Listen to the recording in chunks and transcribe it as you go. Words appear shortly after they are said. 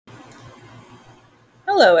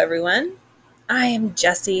Hello, everyone. I am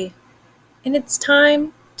Jessie, and it's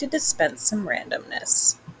time to dispense some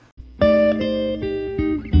randomness.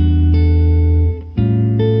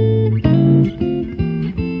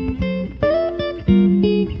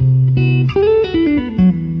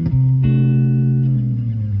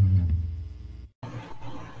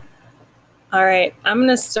 All right, I'm going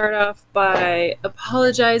to start off by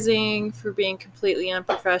apologizing for being completely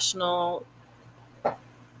unprofessional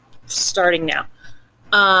starting now.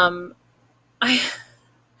 I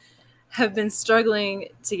have been struggling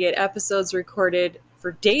to get episodes recorded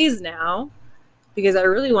for days now because I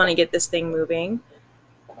really want to get this thing moving.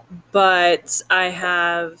 But I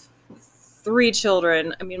have 3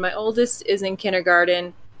 children. My oldest is in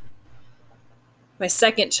kindergarten. My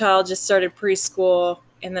second child just started preschool.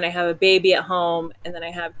 And then I have a baby at home. And then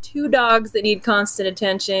I have 2 dogs that need constant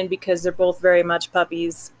attention because they're both very much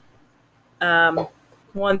puppies.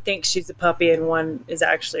 One thinks she's a puppy and one is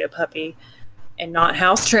actually a puppy and not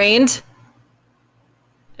house trained.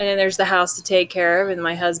 And then there's the house to take care of. And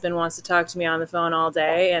my husband wants to talk to me on the phone all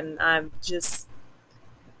day. And I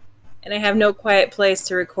have no quiet place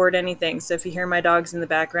to record anything. So if you hear my dogs in the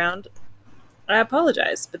background, I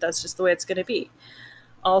apologize, but that's just the way it's going to be.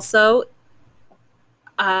 Also,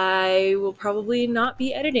 I will probably not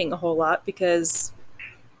be editing a whole lot because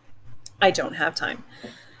I don't have time.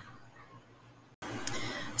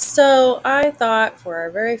 So I thought for our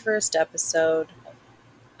very first episode,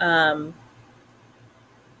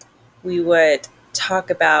 we would talk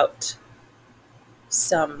about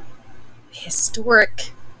some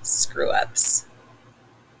historic screw-ups.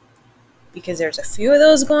 Because there's a few of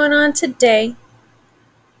those going on today,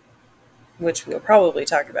 which we'll probably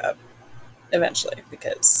talk about eventually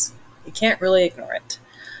because you can't really ignore it.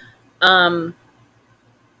 Not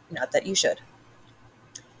that you should.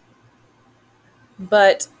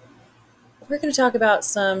 But we're going to talk about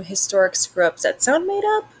some historic screw-ups that sound made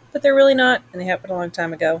up, but they're really not, and they happened a long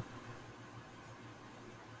time ago.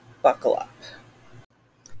 Buckle up.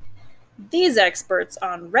 These experts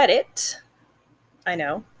on Reddit, I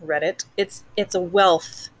know, Reddit, it's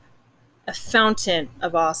a fountain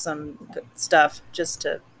of awesome good stuff just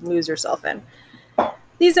to lose yourself in.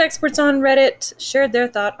 These experts on Reddit shared their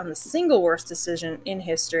thought on the single worst decision in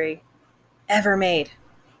history ever made.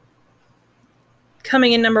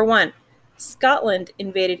 Coming in number 1, Scotland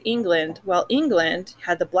invaded England while England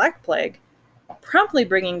had the Black Plague, promptly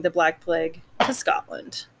bringing the Black Plague to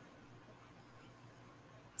Scotland.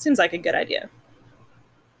 Seems like a good idea.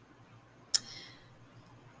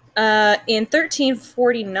 In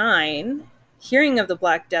 1349, hearing of the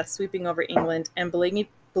Black Death sweeping over England and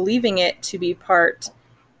believing it to be part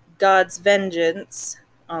God's vengeance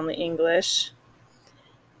on the English,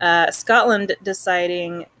 Scotland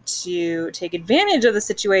deciding to take advantage of the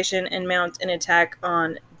situation and mount an attack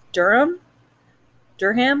on Durham,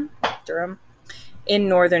 in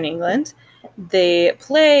northern England. The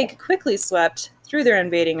plague quickly swept through their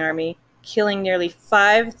invading army, killing nearly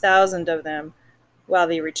 5,000 of them, while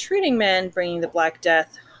the retreating men bringing the Black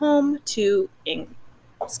Death home to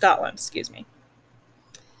Scotland.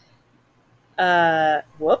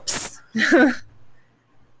 Whoops.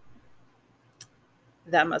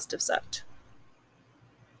 That must have sucked.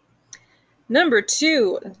 Number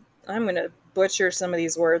 2, I'm going to butcher some of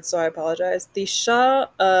these words, so I apologize. The Shah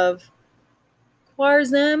of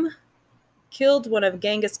Khwarazm killed one of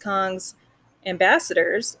Genghis Khan's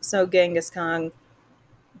ambassadors, so Genghis Khan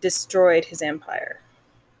destroyed his empire.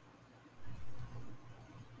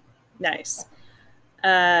 Nice.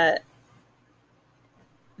 The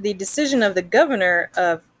decision of the governor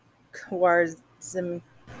of Khwarazm...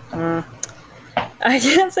 I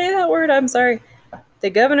can't say that word, I'm sorry. The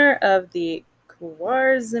governor of the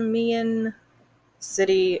Khwarazmian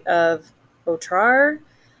city of Otrar,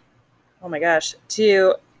 oh my gosh,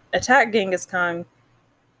 to attack Genghis Khan.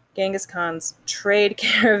 Genghis Khan's trade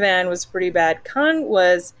caravan was pretty bad. Khan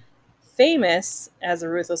was famous as a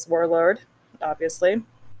ruthless warlord, obviously.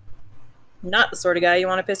 Not the sort of guy you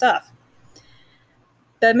want to piss off.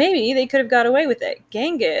 But maybe they could have got away with it.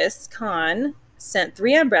 Genghis Khan sent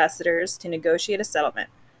 3 ambassadors to negotiate a settlement,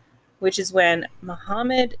 which is when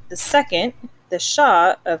Muhammad II, the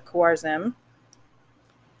Shah of Khwarazm,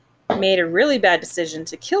 made a really bad decision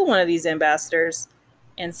to kill one of these ambassadors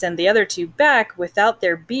and send the other 2 back without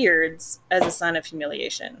their beards as a sign of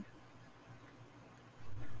humiliation.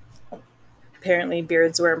 Apparently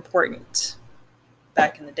beards were important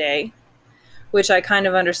back in the day, which I kind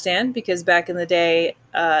of understand because back in the day,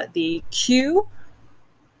 the Q,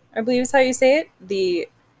 I believe is how you say it, the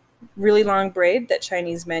really long braid that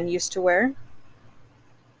Chinese men used to wear,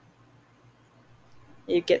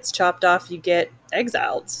 It gets chopped off, you get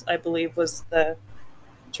exiled, I believe was the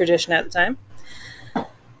tradition at the time.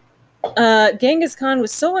 Genghis Khan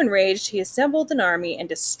was so enraged, he assembled an army and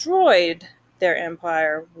destroyed their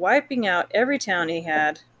empire, wiping out every town he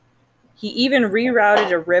had. He even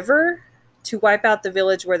rerouted a river to wipe out the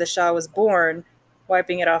village where the Shah was born,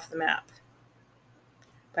 wiping it off the map.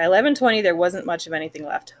 By 1120, there wasn't much of anything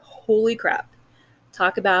left. Holy crap.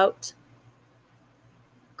 Talk about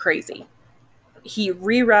crazy. He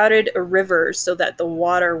rerouted a river so that the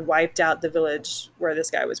water wiped out the village where this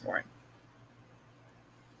guy was born.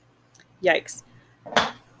 Yikes.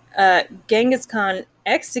 Genghis Khan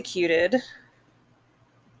executed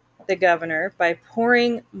the governor by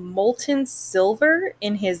pouring molten silver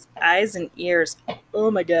in his eyes and ears. Oh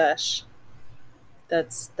my gosh.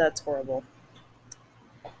 That's horrible.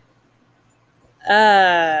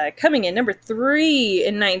 Coming in number 3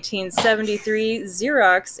 in 1973,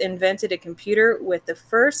 Xerox invented a computer with the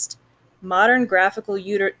first modern graphical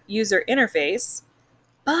user interface,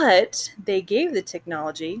 but they gave the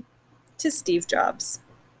technology to Steve Jobs.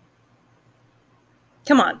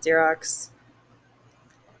 Come on, Xerox.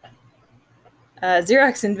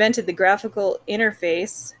 Xerox invented the graphical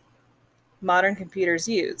interface modern computers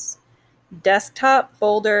use. Desktop,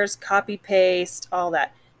 folders, copy-paste, all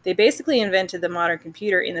that. They basically invented the modern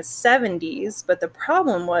computer in the 70s, but the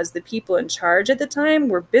problem was the people in charge at the time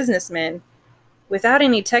were businessmen without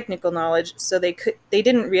any technical knowledge, so they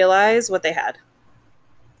didn't realize what they had.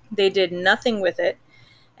 They did nothing with it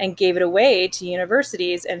and gave it away to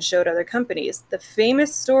universities and showed other companies. The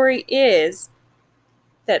famous story is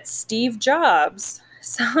that Steve Jobs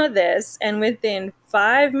saw this and within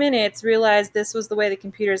 5 minutes realized this was the way the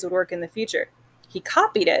computers would work in the future. He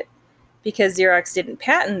copied it because Xerox didn't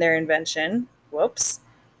patent their invention, whoops,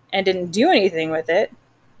 and didn't do anything with it,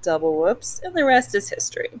 double whoops, and the rest is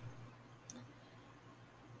history.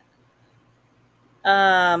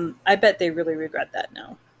 I bet they really regret that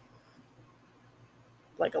now.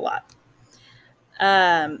 Like a lot.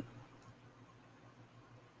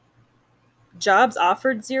 Jobs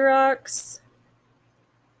offered Xerox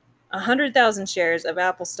 100,000 shares of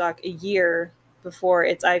Apple stock a year before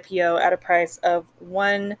its IPO at a price of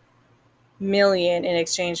 $1 million in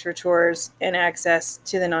exchange for tours and access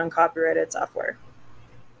to the non-copyrighted software.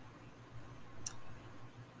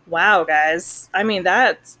 Wow, guys. I mean,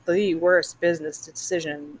 that's the worst business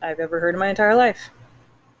decision I've ever heard in my entire life.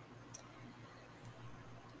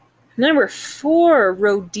 Number 4,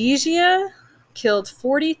 Rhodesia killed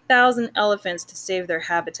 40,000 elephants to save their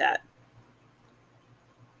habitat.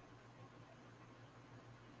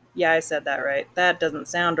 Yeah, I said that right. That doesn't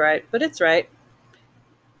sound right, but it's right.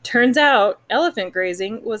 Turns out elephant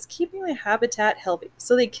grazing was keeping the habitat healthy.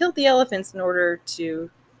 So they killed the elephants in order to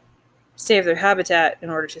save their habitat, in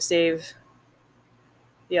order to save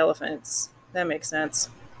the elephants. That makes sense.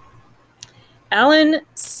 Alan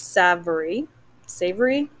Savory,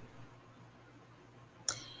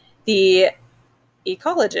 the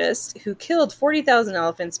ecologist who killed 40,000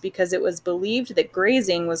 elephants because it was believed that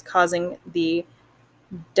grazing was causing the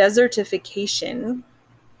desertification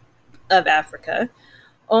of Africa,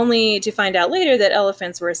 only to find out later that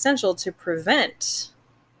elephants were essential to prevent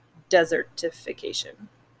desertification.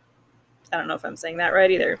 I don't know if I'm saying that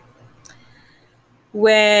right either.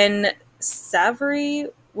 When Savory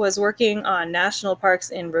was working on national parks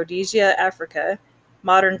in Rhodesia, Africa,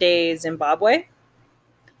 modern-day Zimbabwe,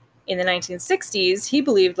 in the 1960s, he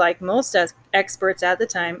believed, like most experts at the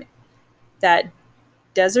time, that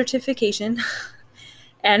desertification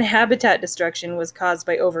and habitat destruction was caused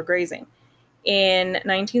by overgrazing. In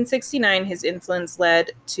 1969, his influence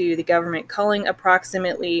led to the government culling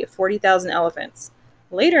approximately 40,000 elephants.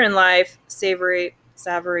 Later in life, Savory,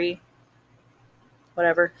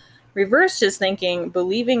 whatever, reversed his thinking,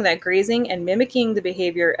 believing that grazing and mimicking the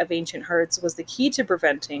behavior of ancient herds was the key to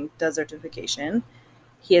preventing desertification.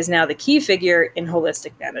 He is now the key figure in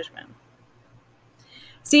holistic management.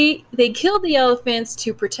 See, they killed the elephants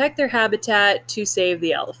to protect their habitat, to save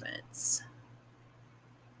the elephants.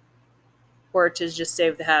 Or to just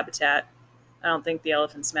save the habitat. I don't think the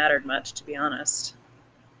elephants mattered much, to be honest.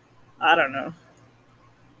 I don't know.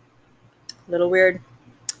 A little weird.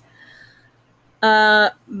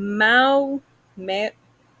 There's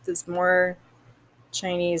more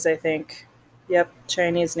Chinese, I think. Yep,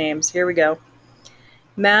 Chinese names. Here we go.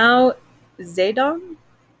 Mao Zedong,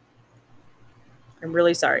 I'm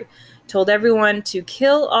really sorry, told everyone to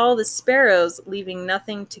kill all the sparrows, leaving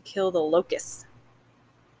nothing to kill the locusts.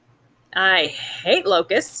 I hate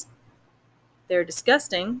locusts. They're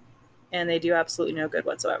disgusting, and they do absolutely no good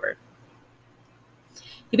whatsoever.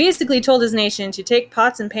 He basically told his nation to take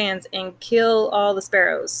pots and pans and kill all the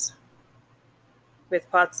sparrows with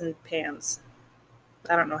pots and pans.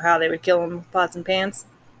 I don't know how they would kill them with pots and pans.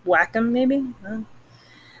 Whack them, maybe?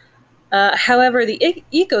 However, the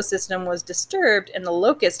ecosystem was disturbed and the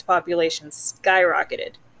locust population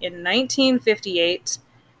skyrocketed. In 1958,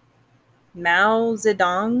 Mao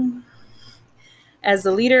Zedong, as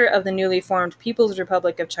the leader of the newly formed People's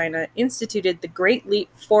Republic of China, instituted the Great Leap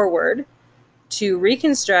Forward to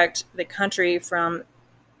reconstruct the country from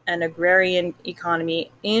an agrarian economy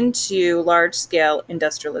into large-scale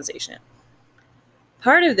industrialization.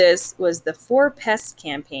 Part of this was the Four Pests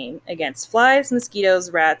campaign against flies,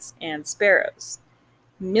 mosquitoes, rats, and sparrows.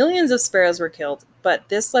 Millions of sparrows were killed, but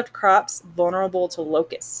this left crops vulnerable to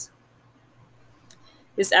locusts.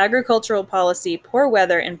 This agricultural policy, poor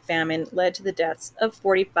weather, and famine led to the deaths of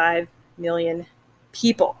 45 million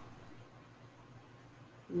people.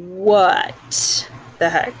 What the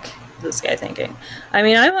heck is this guy thinking? I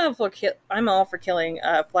mean, I'm all for killing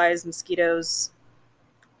flies, mosquitoes,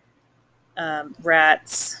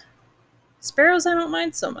 rats. Sparrows I don't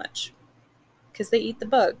mind so much because they eat the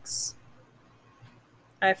bugs.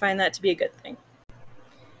 I find that to be a good thing.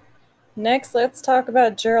 Next, let's talk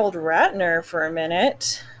about Gerald Ratner for a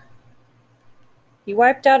minute. He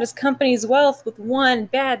wiped out his company's wealth with one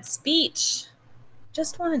bad speech.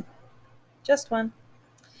 Just one. Just one.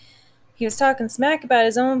 He was talking smack about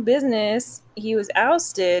his own business. He was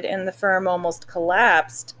ousted and the firm almost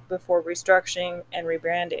collapsed before restructuring and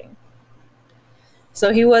rebranding.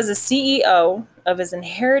 So he was a CEO of his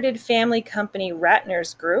inherited family company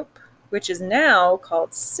Ratner's Group, which is now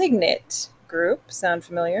called Signet Group. Sound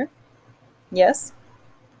familiar? Yes.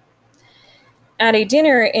 At a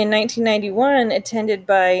dinner in 1991 attended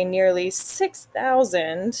by nearly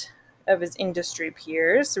 6,000 of his industry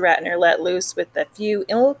peers, Ratner let loose with a few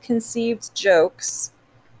ill-conceived jokes,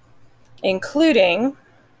 including,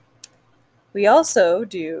 "We also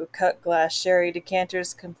do cut glass sherry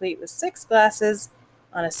decanters complete with 6 glasses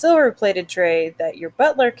on a silver-plated tray that your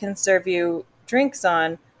butler can serve you drinks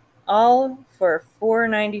on, all for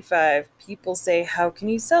 $4.95. People say, how can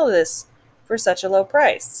you sell this for such a low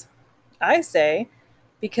price? I say,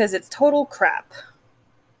 because it's total crap."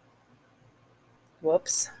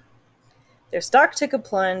 Whoops. Their stock took a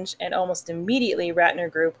plunge, and almost immediately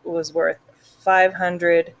Ratner Group was worth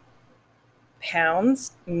 500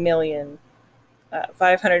 million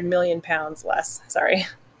pounds less. Sorry.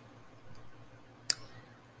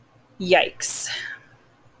 Yikes.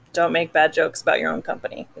 Don't make bad jokes about your own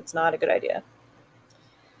company. It's not a good idea.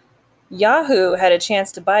 Yahoo had a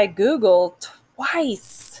chance to buy Google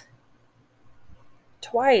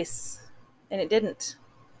twice, and it didn't.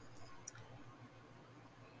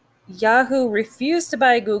 Yahoo refused to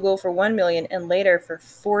buy Google for $1 million and later for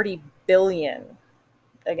 $40 billion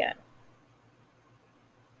again.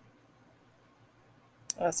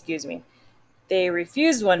 Oh, excuse me. They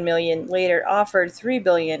refused $1 million, later offered $3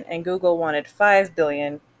 billion, and Google wanted $5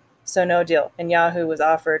 billion, so no deal. And Yahoo was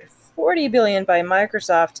offered $40 billion by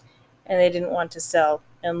Microsoft, and they didn't want to sell.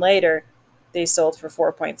 And later, they sold for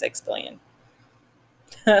 $4.6 billion.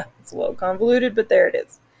 It's a little convoluted, but there it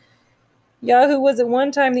is. Yahoo was at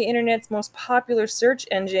one time the internet's most popular search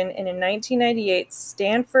engine, and in 1998,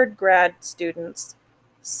 Stanford grad students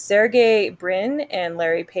Sergey Brin and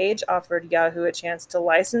Larry Page offered Yahoo a chance to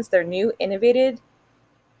license their innovative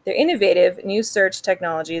new search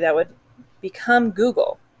technology that would become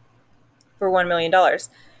Google for $1 million.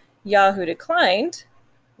 Yahoo declined.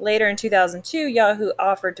 Later in 2002, Yahoo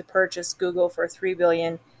offered to purchase Google for $3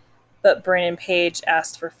 billion, but Brin and Page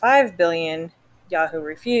asked for $5 billion. Yahoo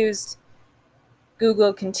refused.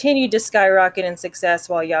 Google continued to skyrocket in success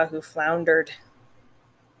while Yahoo floundered.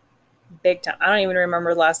 Big time. I don't even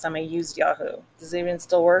remember the last time I used Yahoo. Does it even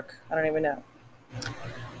still work? I don't even know.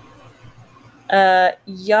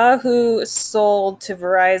 Yahoo sold to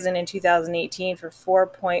Verizon in 2018 for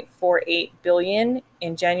 $4.48 billion.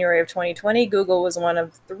 In January of 2020, Google was one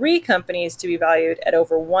of 3 companies to be valued at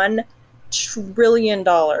over $1 trillion.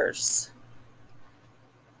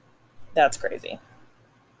 That's crazy.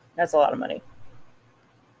 That's a lot of money.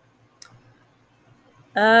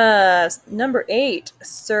 Number 8,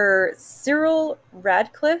 Sir Cyril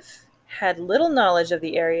Radcliffe had little knowledge of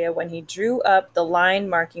the area when he drew up the line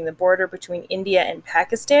marking the border between India and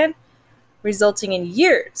Pakistan, resulting in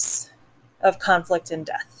years of conflict and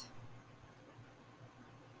death.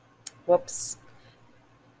 Whoops.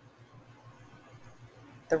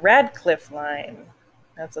 The Radcliffe Line.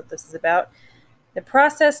 That's what this is about. The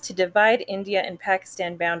process to divide India and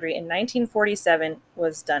Pakistan boundary in 1947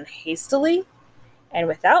 was done hastily and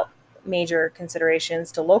without major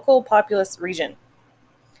considerations to local populous region.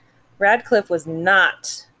 Radcliffe was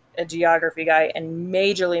not a geography guy and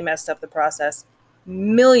majorly messed up the process.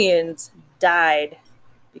 Millions died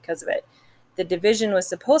because of it. The division was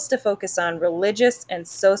supposed to focus on religious and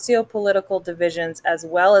socio-political divisions as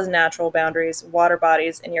well as natural boundaries, water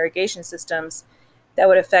bodies, and irrigation systems that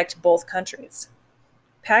would affect both countries.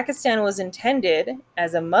 Pakistan was intended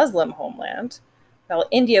as a Muslim homeland, while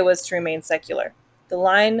India was to remain secular. The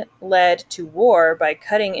line led to war by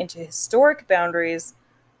cutting into historic boundaries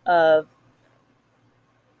of,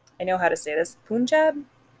 I know how to say this, Punjab,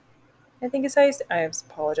 I think is how you say it. I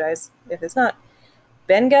apologize if it's not.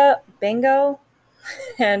 Bengal,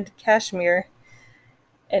 and Kashmir,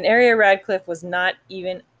 an area Radcliffe was not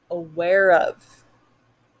even aware of.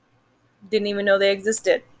 Didn't even know they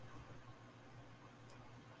existed.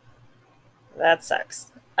 That sucks.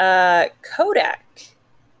 Kodak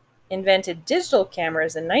invented digital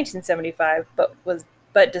cameras in 1975,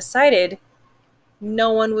 but decided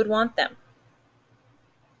no one would want them.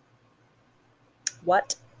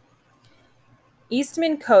 What?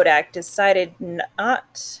 Eastman Kodak decided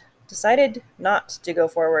not to go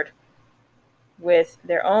forward with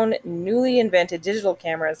their own newly invented digital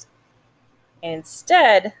cameras and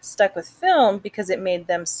instead stuck with film because it made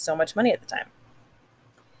them so much money at the time.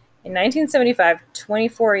 In 1975,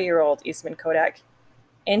 24-year-old Eastman Kodak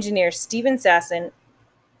engineer Stephen Sasson,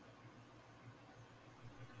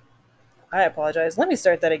 I apologize, let me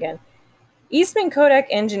start that again. Eastman Kodak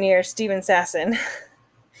engineer Stephen Sasson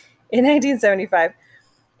in 1975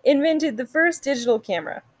 invented the first digital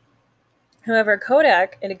camera. However,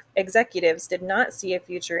 Kodak executives did not see a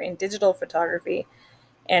future in digital photography,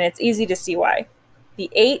 and it's easy to see why. The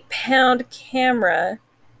 8-pound camera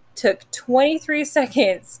took 23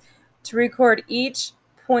 seconds to record each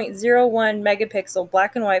 0.01 megapixel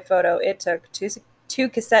black and white photo it took two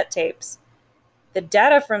cassette tapes. The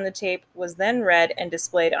data from the tape was then read and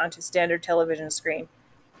displayed onto standard television screen.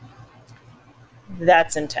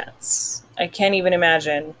 That's intense. I can't even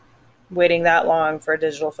imagine waiting that long for a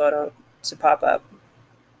digital photo to pop up.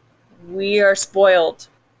 We are spoiled.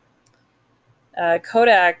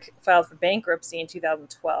 Kodak filed for bankruptcy in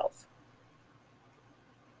 2012.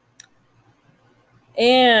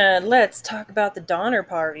 And let's talk about the Donner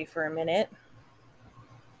Party for a minute.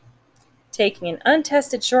 Taking an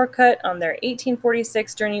untested shortcut on their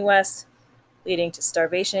 1846 journey west, leading to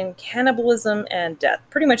starvation, cannibalism, and death.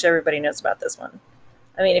 Pretty much everybody knows about this one.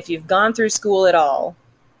 I mean, if you've gone through school at all,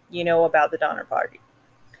 you know about the Donner Party.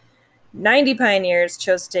 90 pioneers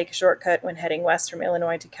chose to take a shortcut when heading west from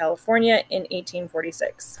Illinois to California in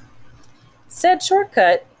 1846. Said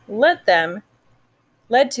shortcut led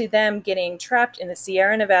to them getting trapped in the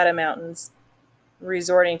Sierra Nevada mountains,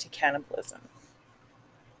 resorting to cannibalism.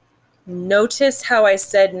 Notice how I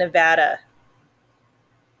said Nevada.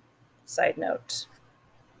 Side note,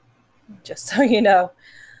 just so you know.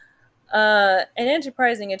 An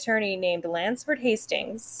enterprising attorney named Lansford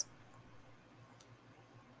Hastings.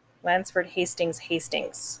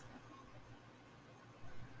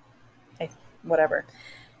 Whatever.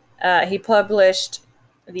 He published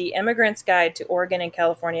The Emigrant's Guide to Oregon and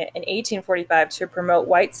California in 1845 to promote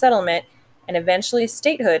white settlement and eventually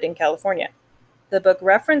statehood in California. The book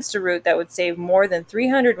referenced a route that would save more than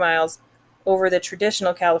 300 miles over the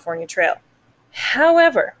traditional California Trail.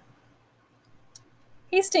 However,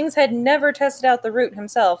 Hastings had never tested out the route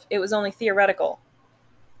himself. It was only theoretical.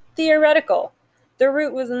 Theoretical. The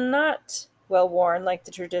route was not well-worn like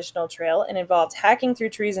the traditional trail and involved hacking through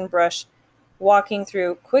trees and brush, walking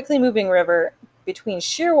through quickly moving river between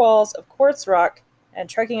sheer walls of quartz rock, and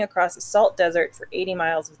trekking across a salt desert for 80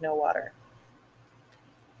 miles with no water.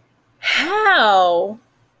 How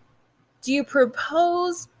do you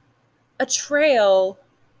propose a trail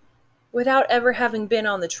without ever having been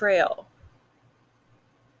on the trail?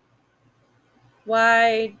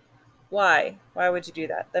 Why? Why would you do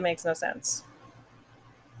that? That makes no sense.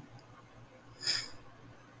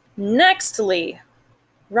 Nextly,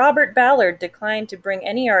 Robert Ballard declined to bring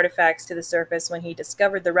any artifacts to the surface when he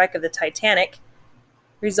discovered the wreck of the Titanic,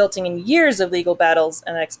 resulting in years of legal battles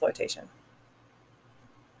and exploitation.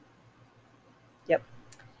 Yep.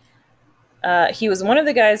 He was one of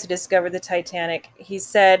the guys who discovered the Titanic. He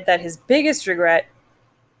said that his biggest regret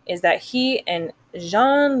is that he and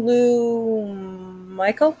Michel?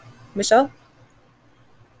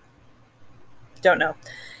 Don't know.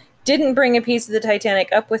 Didn't bring a piece of the Titanic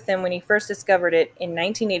up with him when he first discovered it in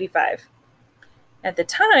 1985. At the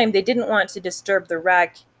time, they didn't want to disturb the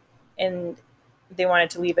wreck and they wanted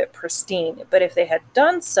to leave it pristine. But if they had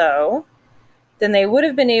done so, then they would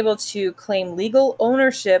have been able to claim legal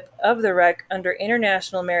ownership of the wreck under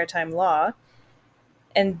international maritime law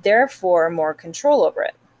and therefore more control over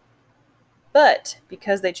it. But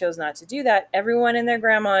because they chose not to do that, everyone and their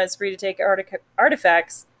grandma is free to take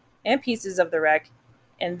artifacts and pieces of the wreck,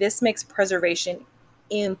 and this makes preservation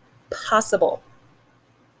impossible.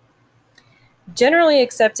 Generally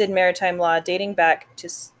accepted maritime law dating back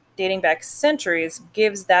centuries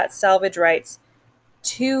gives that salvage rights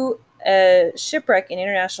to a shipwreck in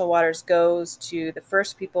international waters goes to the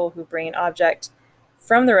first people who bring an object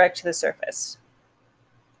from the wreck to the surface.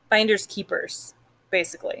 Finders keepers,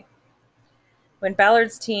 basically. When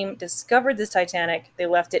Ballard's team discovered this Titanic, they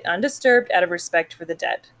left it undisturbed out of respect for the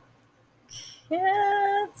dead.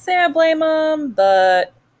 Can't say I blame them,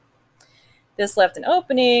 but this left an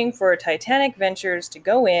opening for Titanic Ventures to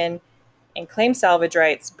go in and claim salvage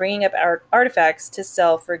rights, bringing up artifacts to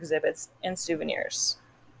sell for exhibits and souvenirs.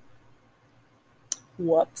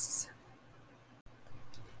 Whoops.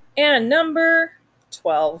 And number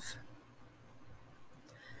 12.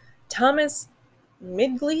 Thomas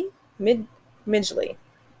Midgley? Midgley.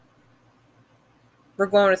 We're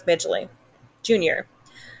going with Midgley. Jr.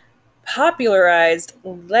 popularized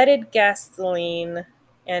leaded gasoline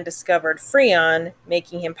and discovered Freon,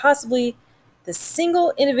 making him possibly the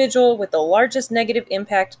single individual with the largest negative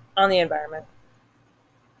impact on the environment.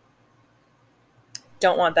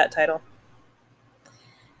 Don't want that title.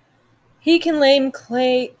 He can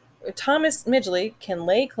Thomas Midgley can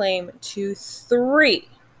lay claim to 3,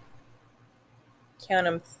 count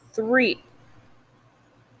them, 3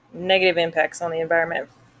 negative impacts on the environment.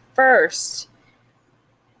 First,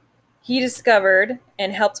 he discovered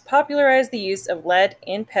and helped popularize the use of lead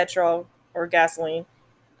in petrol or gasoline,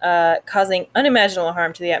 causing unimaginable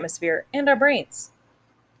harm to the atmosphere and our brains.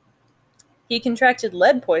 He contracted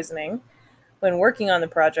lead poisoning when working on the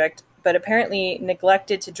project, but apparently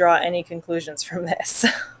neglected to draw any conclusions from this.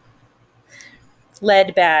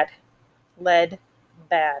 Lead bad. Lead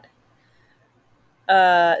bad.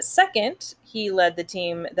 Second, he led the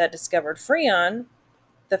team that discovered Freon,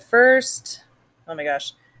 the first,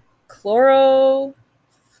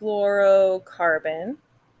 chlorofluorocarbon,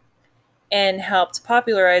 and helped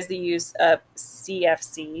popularize the use of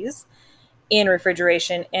CFCs in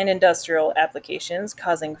refrigeration and industrial applications,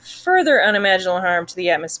 causing further unimaginable harm to the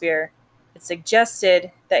atmosphere. It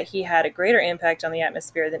suggested that he had a greater impact on the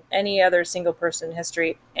atmosphere than any other single person in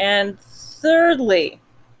history. And thirdly,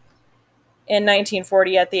 in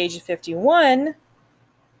 1940, at the age of 51,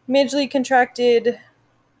 Midgley contracted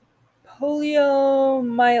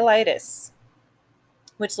poliomyelitis,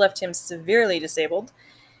 which left him severely disabled.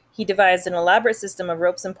 He devised an elaborate system of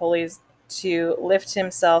ropes and pulleys to lift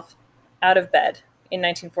himself out of bed. In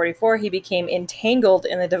 1944, he became entangled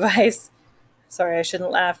in the device. Sorry, I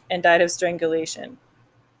shouldn't laugh, and died of strangulation.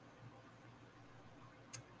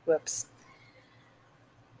 Whoops.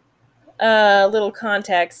 Little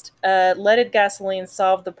context. Leaded gasoline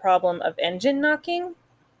solved the problem of engine knocking.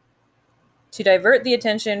 To divert the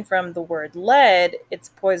attention from the word lead, its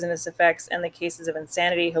poisonous effects, and the cases of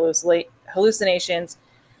insanity, hallucinations,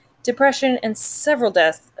 depression, and several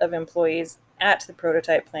deaths of employees at the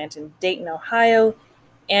prototype plant in Dayton, Ohio,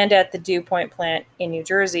 and at the Dew Point plant in New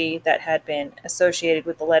Jersey that had been associated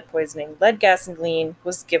with the lead poisoning, lead gasoline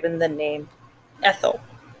was given the name ethyl.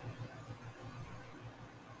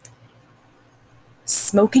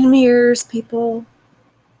 Smoke and mirrors, people.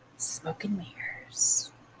 Smoke and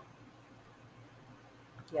mirrors.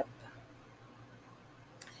 Yep.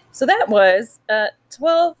 So that was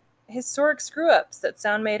 12 historic screw-ups that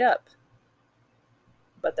sound made up.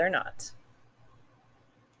 But they're not.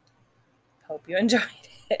 Hope you enjoyed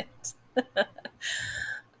it.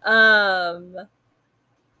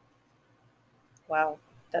 Wow,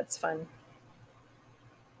 that's fun.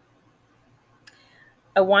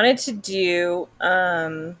 I wanted to do,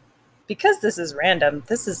 because this is random,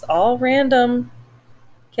 this is all random,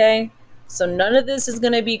 okay? So none of this is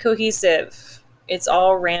going to be cohesive. It's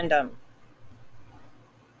all random.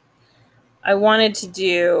 I wanted to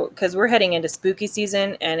do, because we're heading into spooky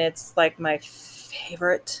season, and it's like my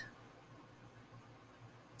favorite.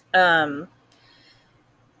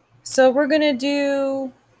 So we're going to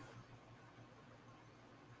do,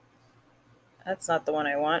 that's not the one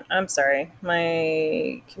I want. I'm sorry.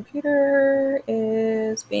 My computer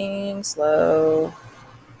is being slow.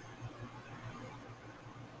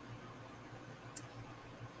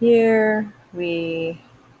 Here we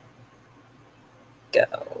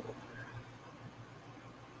go.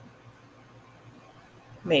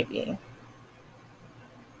 Maybe.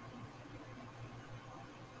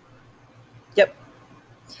 Yep.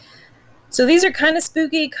 So these are kind of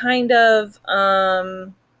spooky, kind of,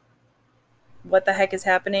 what the heck is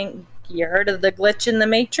happening? You heard of the glitch in the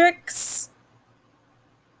Matrix?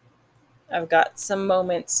 I've got some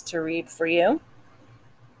moments to read for you.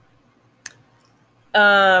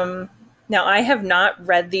 Now, I have not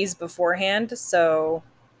read these beforehand, so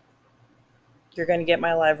you're going to get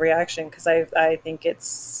my live reaction because I think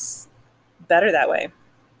it's better that way.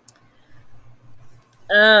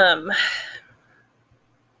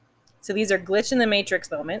 So these are glitch in the matrix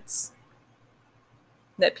moments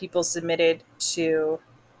that people submitted to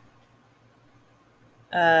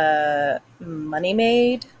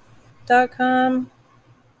moneymade.com.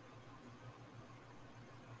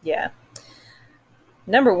 Yeah.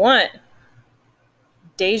 Number 1,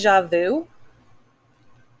 deja vu.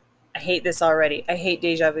 I hate this already. I hate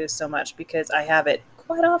deja vu so much because I have it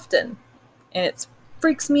quite often and it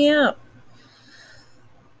freaks me out.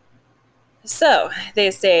 So they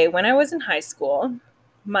say, when I was in high school,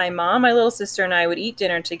 my mom, my little sister, and I would eat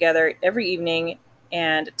dinner together every evening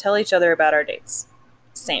and tell each other about our dates.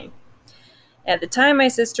 Same. At the time, my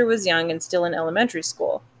sister was young and still in elementary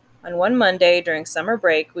school. On one Monday during summer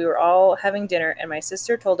break, we were all having dinner, and my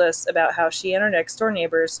sister told us about how she and our next door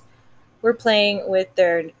neighbors were playing with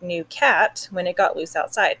their new cat when it got loose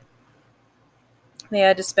outside. They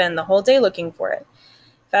had to spend the whole day looking for it.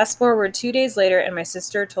 Fast forward 2 days later, and my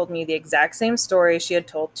sister told me the exact same story she had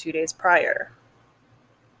told 2 days prior.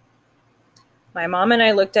 My mom and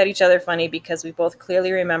I looked at each other funny because we both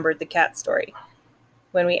clearly remembered the cat story.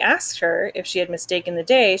 When we asked her if she had mistaken the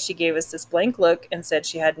day, she gave us this blank look and said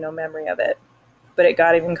she had no memory of it. But it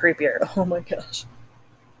got even creepier. Oh my gosh.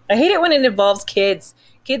 I hate it when it involves kids.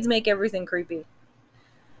 Kids make everything creepy.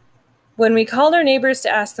 When we called our neighbors to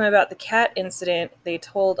ask them about the cat incident, they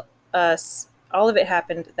told us all of it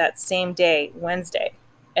happened that same day, Wednesday,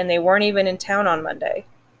 and they weren't even in town on Monday.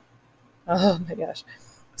 Oh my gosh.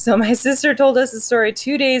 So my sister told us the story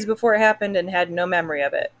 2 days before it happened and had no memory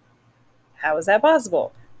of it. How is that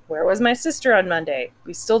possible? Where was my sister on Monday?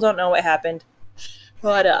 We still don't know what happened.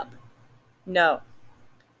 Shut up. No.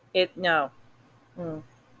 No.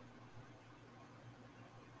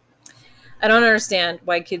 I don't understand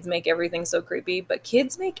why kids make everything so creepy, but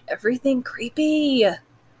kids make everything creepy.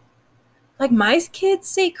 Like, my kids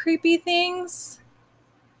say creepy things,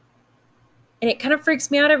 and it kind of freaks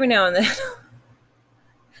me out every now and then.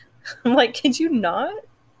 I'm like, could you not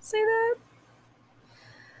say that?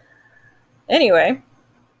 Anyway,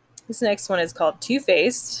 this next one is called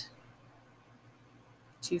Two-Faced.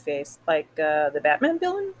 Two-Faced, like the Batman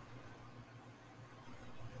villain?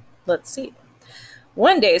 Let's see.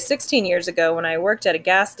 One day, 16 years ago, when I worked at a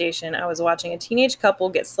gas station, I was watching a teenage couple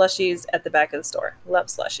get slushies at the back of the store. Love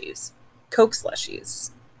slushies. Coke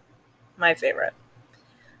slushies. My favorite.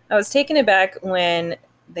 I was taken aback when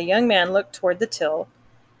the young man looked toward the till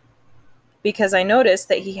because I noticed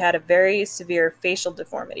that he had a very severe facial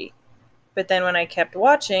deformity. But then when I kept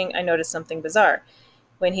watching, I noticed something bizarre.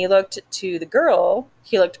 When he looked to the girl,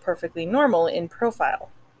 he looked perfectly normal in profile.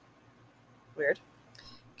 Weird.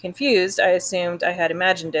 Confused, I assumed I had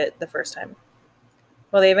imagined it the first time.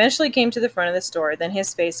 Well, they eventually came to the front of the store. Then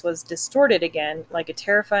his face was distorted again, like a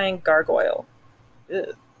terrifying gargoyle.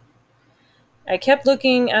 Ugh. I kept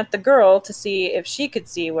looking at the girl to see if she could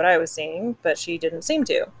see what I was seeing, but she didn't seem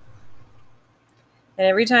to. And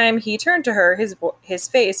every time he turned to her, his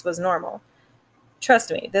face was normal.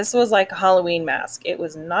 Trust me, this was like a Halloween mask. It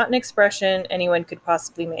was not an expression anyone could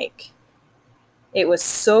possibly make. It was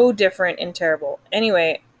so different and terrible.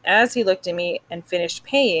 Anyway, as he looked at me and finished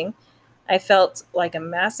paying, I felt like a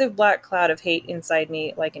massive black cloud of hate inside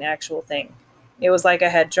me, like an actual thing. It was like I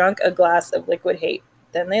had drunk a glass of liquid hate.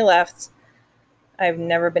 Then they left. I've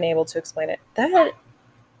never been able to explain it. That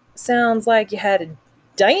sounds like you had a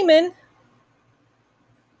demon.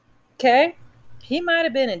 Okay? He might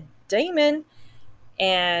have been a demon,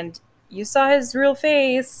 and you saw his real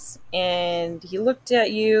face, and he looked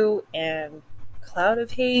at you, and cloud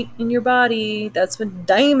of hate in your body. That's what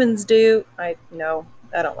demons do. I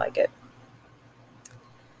don't like it.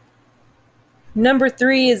 Number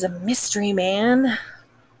 3 is a mystery man.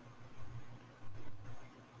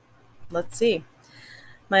 Let's see.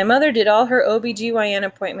 My mother did all her OBGYN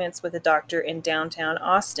appointments with a doctor in downtown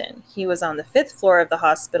Austin. He was on the 5th floor of the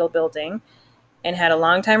hospital building and had a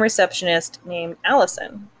longtime receptionist named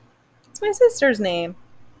Allison. It's my sister's name.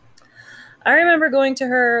 I remember going to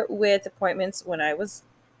her with appointments when I was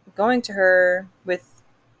going with,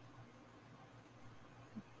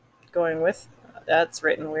 that's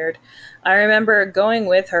written weird. I remember going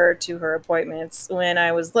with her to her appointments when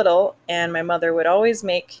I was little, and my mother would always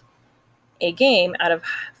make a game out of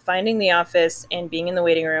finding the office and being in the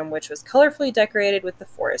waiting room, which was colorfully decorated with the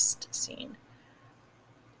forest scene.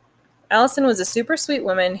 Allison was a super sweet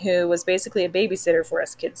woman who was basically a babysitter for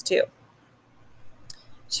us kids too.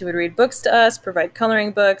 She would read books to us, provide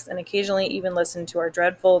coloring books, and occasionally even listen to our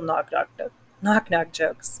dreadful knock-knock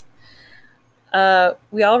jokes.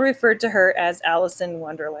 We all referred to her as Alice in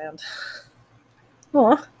Wonderland.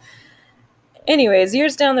 Aw. Anyways,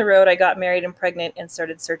 years down the road, I got married and pregnant and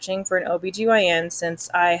started searching for an OBGYN since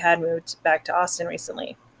I had moved back to Austin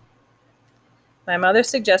recently. My mother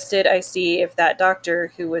suggested I see if that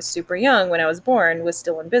doctor, who was super young when I was born, was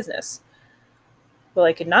still in business. Well,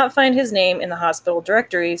 I could not find his name in the hospital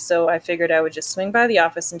directory, so I figured I would just swing by the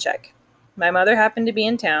office and check. My mother happened to be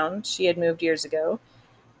in town. She had moved years ago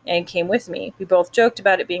and came with me. We both joked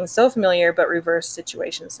about it being so familiar, but reversed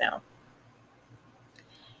situations now.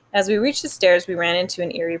 As we reached the stairs, we ran into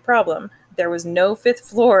an eerie problem. There was no fifth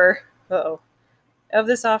floor of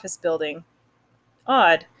this office building.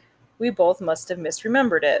 Odd. We both must have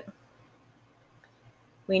misremembered it.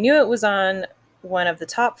 We knew it was on one of the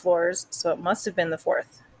top floors, so it must have been the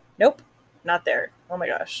fourth. Nope, not there. Oh my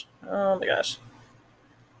gosh.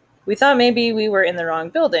 We thought maybe we were in the wrong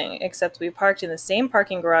building, except we parked in the same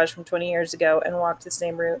parking garage from 20 years ago and walked the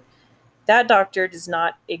same route. That doctor does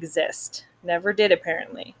not exist. Never did,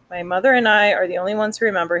 apparently. My mother and I are the only ones who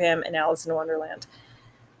remember him and Alice in Wonderland.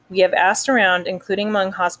 We have asked around, including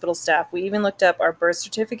among hospital staff. We even looked up our birth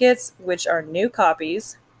certificates, which are new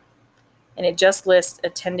copies, and it just lists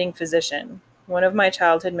attending physician. One of my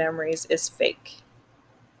childhood memories is fake.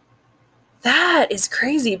 That is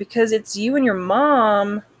crazy because it's you and your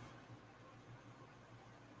mom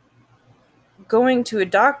going to a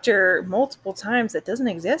doctor multiple times that doesn't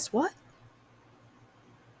exist. What?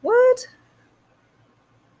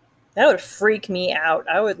 That would freak me out.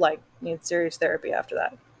 I would need serious therapy after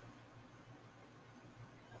that.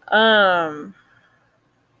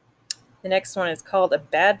 The next one is called A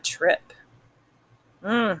Bad Trip.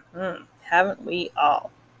 Haven't we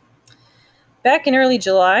all? Back in early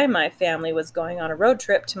July, my family was going on a road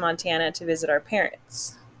trip to Montana to visit our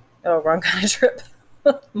parents. Oh, wrong kind of trip.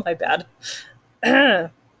 My bad.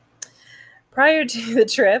 Prior to the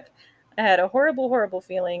trip, I had a horrible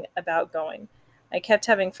feeling about going. I kept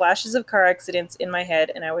having flashes of car accidents in my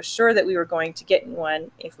head, and I was sure that we were going to get in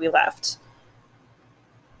one if we left.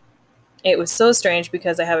 It was so strange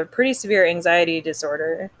because I have a pretty severe anxiety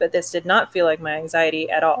disorder, but this did not feel like my anxiety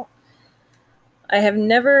at all. I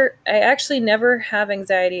actually never have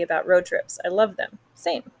anxiety about road trips. I love them.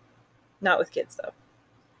 Same. Not with kids, though.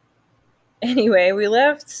 Anyway, we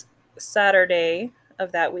left Saturday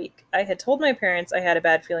of that week. I had told my parents I had a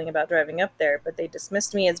bad feeling about driving up there, but they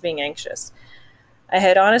dismissed me as being anxious. I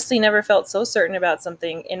had honestly never felt so certain about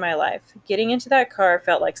something in my life. Getting into that car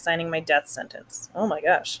felt like signing my death sentence. Oh my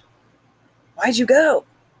gosh. Why'd you go?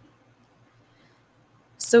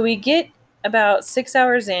 So we get about 6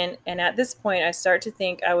 hours in, and at this point I start to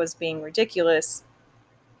think I was being ridiculous,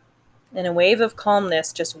 and a wave of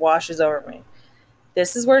calmness just washes over me.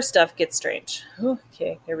 This is where stuff gets strange.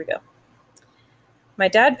 Okay, here we go. My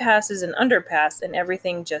dad passes an underpass, and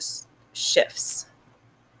everything just shifts.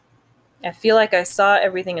 I feel like I saw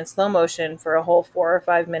everything in slow motion for a whole 4 or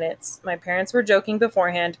 5 minutes. My parents were joking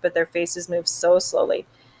beforehand, but their faces moved so slowly.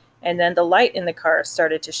 And then the light in the car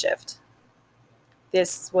started to shift.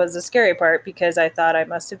 This was the scary part because I thought I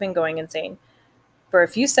must have been going insane. For a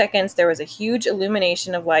few seconds, there was a huge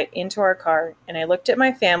illumination of light into our car, and I looked at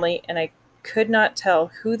my family, and I could not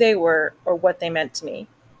tell who they were or what they meant to me.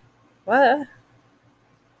 What?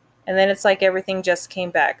 And then it's like everything just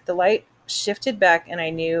came back. The light shifted back, and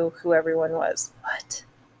I knew who everyone was. What?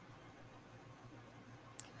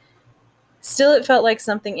 Still, it felt like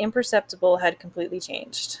something imperceptible had completely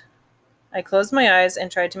changed. I closed my eyes and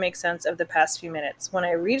tried to make sense of the past few minutes. When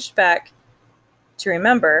I reached back to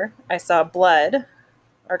remember, I saw blood,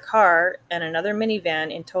 our car, and another minivan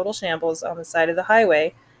in total shambles on the side of the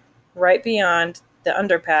highway, right beyond the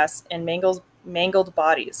underpass, and mangled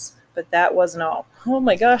bodies. But that wasn't all. Oh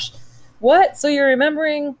my gosh. What? So you're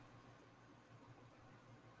remembering?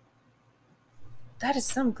 That is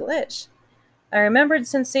some glitch. I remembered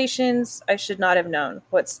sensations I should not have known.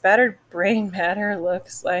 What spattered brain matter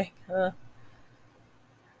looks like.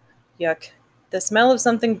 Yuck. The smell of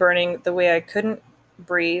something burning, the way I couldn't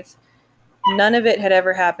breathe. None of it had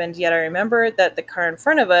ever happened, yet I remember that the car in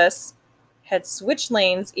front of us had switched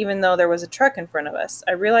lanes even though there was a truck in front of us.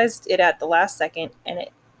 I realized it at the last second, and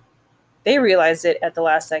they realized it at the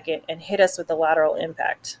last second and hit us with a lateral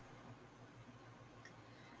impact.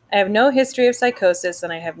 I have no history of psychosis,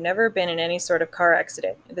 and I have never been in any sort of car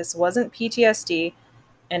accident. This wasn't PTSD,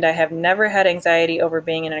 and I have never had anxiety over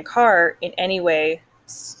being in a car in any way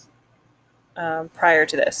prior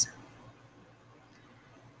to this.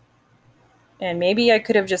 And maybe I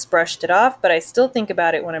could have just brushed it off, but I still think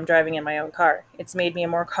about it when I'm driving in my own car. It's made me a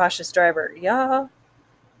more cautious driver. Yeah.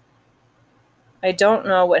 I don't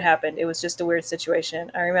know what happened. It was just a weird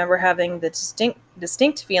situation. I remember having the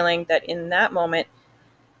distinct feeling that in that moment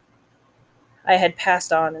I had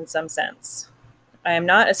passed on in some sense. I am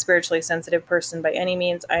not a spiritually sensitive person by any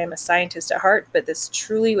means. I am a scientist at heart, but this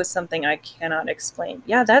truly was something I cannot explain.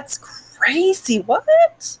 Yeah, that's crazy.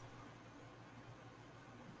 What?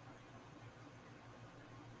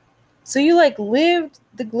 So you like lived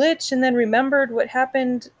the glitch and then remembered what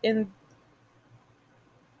happened in.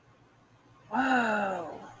 Whoa.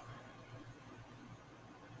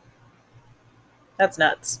 That's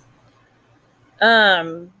nuts.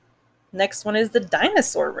 Um, Next one is the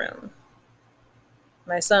dinosaur room.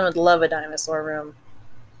 My son would love a dinosaur room.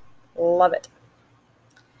 Love it.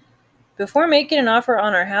 Before making an offer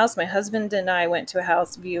on our house, my husband and I went to a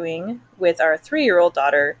house viewing with our 3-year-old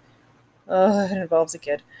daughter. Oh, it involves a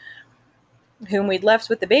kid. Whom we'd left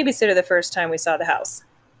with the babysitter the first time we saw the house.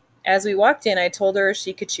 As we walked in, I told her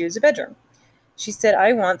she could choose a bedroom. She said,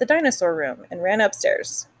 "I want the dinosaur room," and ran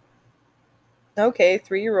upstairs. Okay,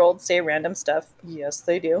 3-year-olds say random stuff. Yes,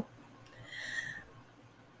 they do.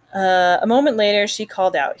 A moment later, she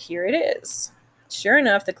called out, "Here it is." Sure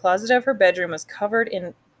enough, the closet of her bedroom was covered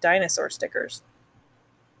in dinosaur stickers.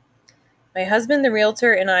 My husband, the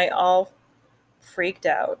realtor, and I all freaked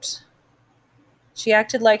out. She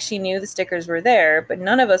acted like she knew the stickers were there, but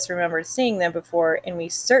none of us remembered seeing them before, and we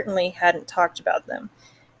certainly hadn't talked about them.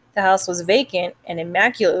 The house was vacant and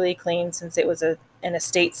immaculately clean since it was an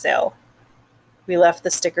estate sale. We left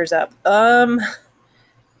the stickers up.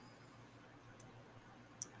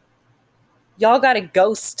 Y'all got a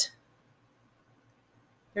ghost.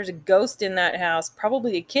 There's a ghost in that house,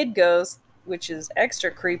 probably a kid ghost, which is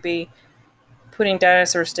extra creepy, putting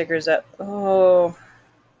dinosaur stickers up. Oh,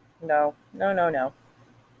 no, no, no, no.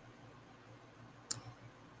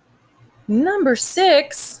 Number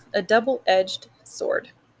 6, a double-edged sword.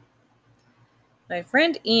 My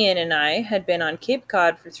friend Ian and I had been on Cape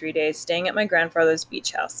Cod for 3 days, staying at my grandfather's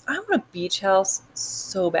beach house. I want a beach house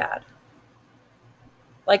so bad.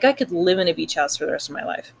 Like, I could live in a beach house for the rest of my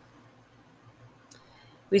life.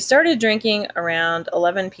 We started drinking around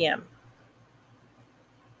 11 p.m.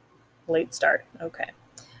 Late start. Okay.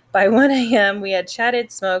 By 1 a.m., we had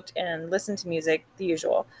chatted, smoked, and listened to music, the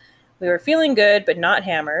usual. We were feeling good, but not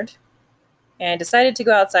hammered, and decided to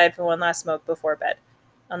go outside for one last smoke before bed.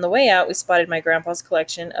 On the way out, we spotted my grandpa's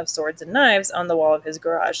collection of swords and knives on the wall of his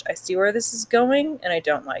garage. I see where this is going, and I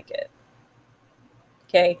don't like it.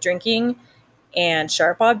 Okay, drinking and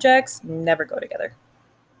sharp objects never go together.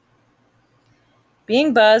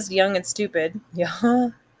 Being buzzed, young, and stupid,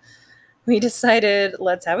 yeah, we decided,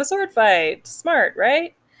 let's have a sword fight. Smart,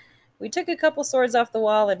 right? We took a couple swords off the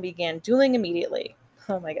wall and began dueling immediately.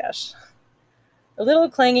 Oh my gosh. A little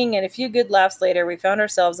clanging and a few good laughs later, we found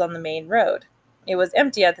ourselves on the main road. It was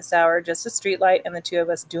empty at this hour, just a streetlight and the two of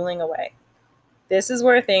us dueling away. This is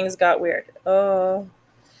where things got weird. Oh.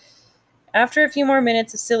 After a few more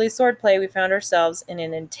minutes of silly swordplay, we found ourselves in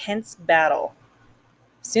an intense battle.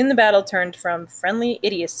 Soon the battle turned from friendly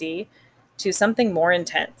idiocy to something more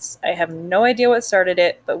intense. I have no idea what started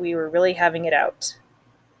it, but we were really having it out.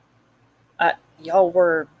 Y'all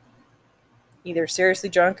were either seriously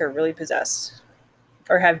drunk or really possessed,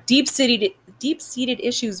 or have deep-seated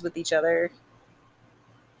issues with each other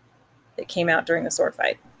that came out during the sword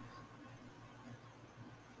fight.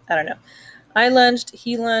 I don't know. I lunged,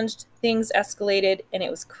 he lunged, things escalated, and it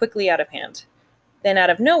was quickly out of hand. Then out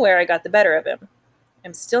of nowhere, I got the better of him.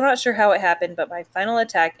 I'm still not sure how it happened, but my final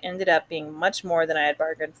attack ended up being much more than I had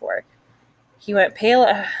bargained for. He went pale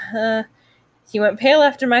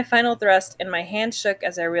after my final thrust, and my hand shook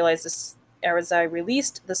as I released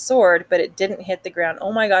the sword, but it didn't hit the ground.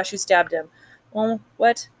 Oh my gosh, you stabbed him. Oh,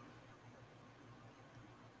 what?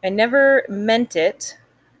 I never meant it,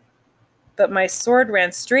 but my sword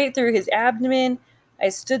ran straight through his abdomen. I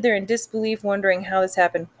stood there in disbelief, wondering how this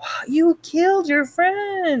happened. You killed your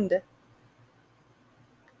friend!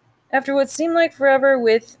 After what seemed like forever,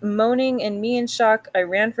 with moaning and me in shock, I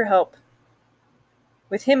ran for help.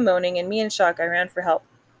 With him moaning and me in shock, I ran for help.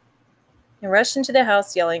 I rushed into the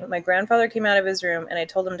house yelling. My grandfather came out of his room, and I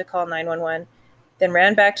told him to call 911, then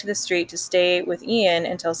ran back to the street to stay with Ian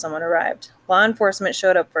until someone arrived. Law enforcement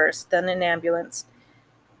showed up first, then an ambulance.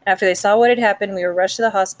 After they saw what had happened, we were rushed to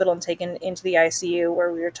the hospital and taken into the ICU,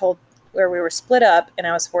 where we were split up, and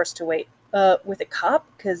I was forced to wait. With a cop?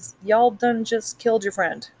 'Cause y'all done just killed your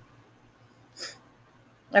friend.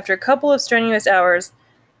 After a couple of strenuous hours,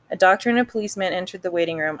 a doctor and a policeman entered the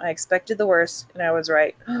waiting room. I expected the worst, and I was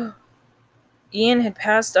right. Ian had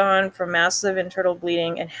passed on from massive internal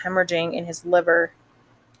bleeding and hemorrhaging in his liver.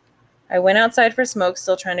 I went outside for smoke,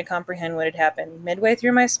 still trying to comprehend what had happened. Midway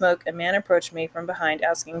through my smoke, a man approached me from behind,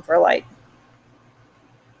 asking for a light.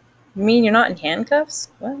 You mean you're not in handcuffs?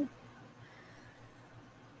 What?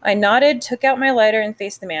 I nodded, took out my lighter, and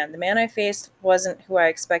faced the man. The man I faced wasn't who I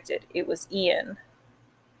expected. It was Ian.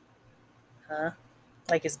 Huh?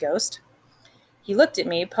 Like his ghost? He looked at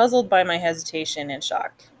me, puzzled by my hesitation and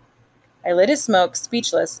shock. I lit his smoke,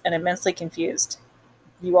 speechless and immensely confused.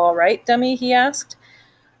 You all right, dummy? He asked.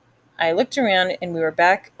 I looked around, and we were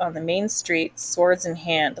back on the main street, swords in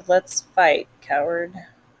hand. Let's fight, coward.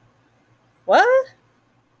 What?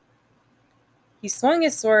 He swung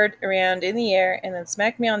his sword around in the air and then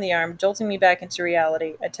smacked me on the arm, jolting me back into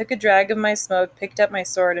reality. I took a drag of my smoke, picked up my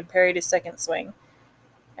sword, and parried his second swing.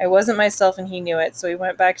 I wasn't myself, and he knew it, so we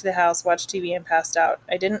went back to the house, watched TV, and passed out.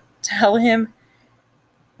 I didn't tell him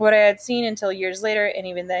what I had seen until years later, and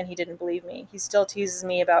even then he didn't believe me. He still teases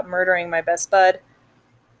me about murdering my best bud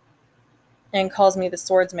and calls me the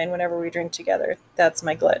swordsman whenever we drink together. That's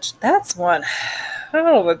my glitch. That's one.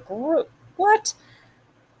 Oh, what?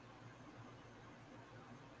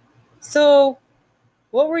 So,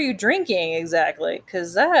 what were you drinking exactly?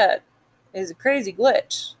 Because that is a crazy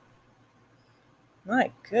glitch.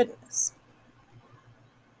 My goodness.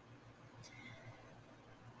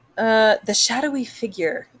 The shadowy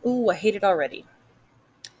figure. Ooh, I hate it already.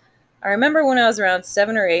 I remember when I was around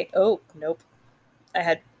 7 or 8. Oh, nope. I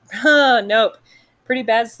had, nope. Pretty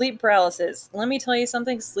bad sleep paralysis. Let me tell you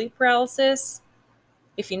something. Sleep paralysis,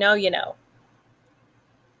 if you know, you know.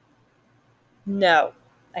 No.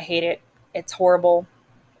 I hate it. It's horrible.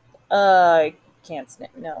 I can't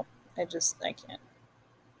stand. No. I can't.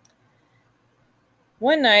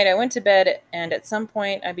 One night, I went to bed, and at some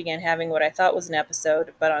point, I began having what I thought was an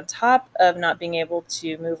episode, but on top of not being able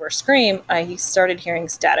to move or scream, I started hearing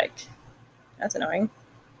static. That's annoying.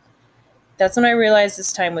 That's when I realized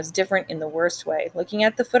this time was different in the worst way. Looking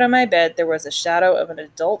at the foot of my bed, there was a shadow of an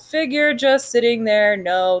adult figure just sitting there.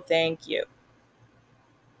 No, thank you.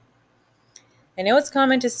 I know it's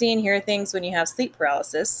common to see and hear things when you have sleep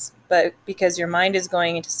paralysis, but because your mind is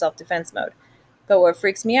going into self-defense mode. But what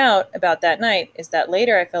freaks me out about that night is that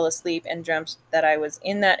later I fell asleep and dreamt that I was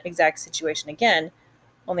in that exact situation again,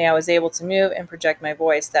 only I was able to move and project my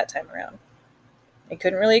voice that time around. I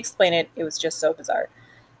couldn't really explain it, it was just so bizarre.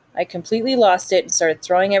 I completely lost it and started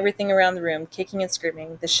throwing everything around the room, kicking and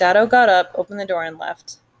screaming. The shadow got up, opened the door, and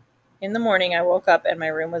left. In the morning, I woke up and my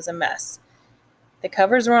room was a mess. The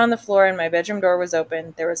covers were on the floor and my bedroom door was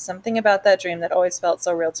open. There was something about that dream that always felt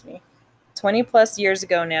so real to me. 20 plus years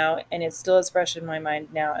ago now, and it's still as fresh in my mind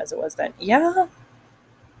now as it was then. Yeah.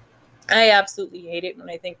 I absolutely hate it when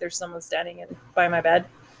I think there's someone standing by my bed.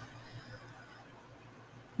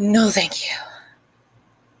 No, thank you.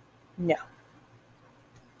 No.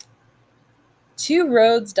 Two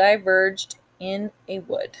roads diverged in a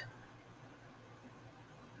wood.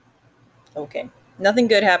 Okay. Nothing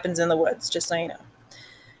good happens in the woods, just so you know.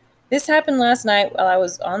 This happened last night while I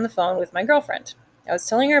was on the phone with my girlfriend. I was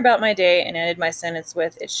telling her about my day and ended my sentence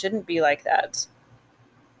with, "It shouldn't be like that."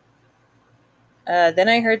 Then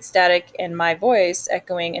I heard static and my voice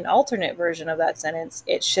echoing an alternate version of that sentence,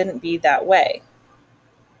 "It shouldn't be that way."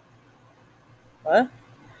 What?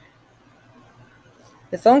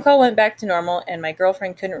 The phone call went back to normal, and my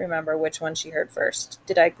girlfriend couldn't remember which one she heard first.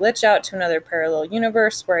 Did I glitch out to another parallel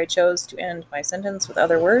universe where I chose to end my sentence with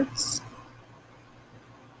other words?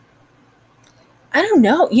 I don't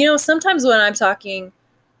know. Sometimes when I'm talking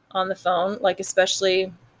on the phone, like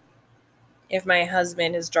especially if my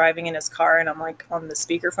husband is driving in his car and I'm like on the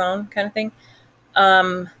speakerphone kind of thing,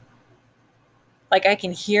 like I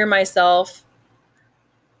can hear myself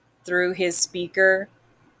through his speaker,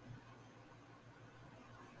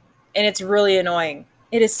 and it's really annoying.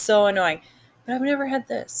 It is so annoying. But I've never had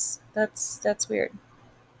this. That's weird.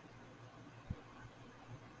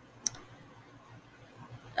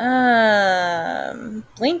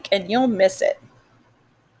 Blink and you'll miss it.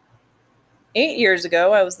 8 years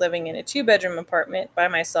ago, I was living in a 2-bedroom apartment by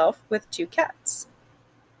myself with 2 cats.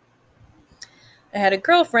 I had a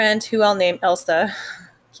girlfriend who I'll name Elsa,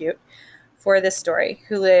 cute, for this story,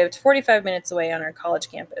 who lived 45 minutes away on our college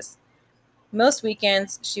campus. Most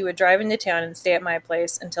weekends, she would drive into town and stay at my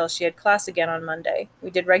place until she had class again on Monday. We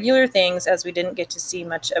did regular things as we didn't get to see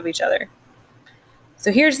much of each other.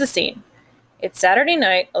 So here's the scene. It's Saturday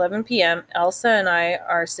night, 11 p.m. Elsa and I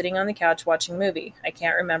are sitting on the couch watching a movie. I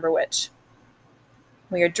can't remember which.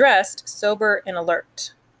 We are dressed, sober, and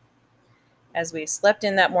alert, as we slept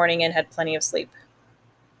in that morning and had plenty of sleep.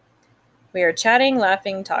 We are chatting,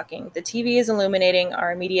 laughing, talking. The TV is illuminating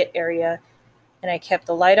our immediate area, and I kept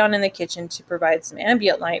the light on in the kitchen to provide some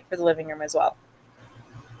ambient light for the living room as well.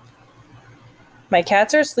 My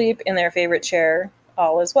cats are asleep in their favorite chair,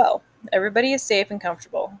 all is well. Everybody is safe and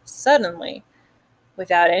comfortable. Suddenly,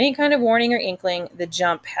 without any kind of warning or inkling, the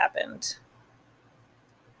jump happened.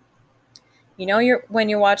 You know, when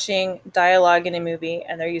you're watching dialogue in a movie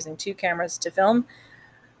and they're using 2 cameras to film,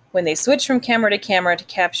 when they switch from camera to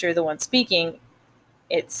capture the one speaking,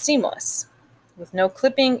 it's seamless, with no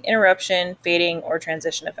clipping, interruption, fading, or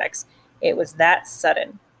transition effects. It was that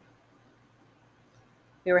sudden.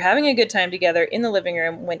 We were having a good time together in the living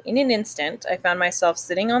room when, in an instant, I found myself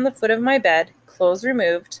sitting on the foot of my bed, clothes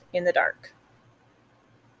removed, in the dark.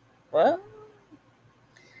 What?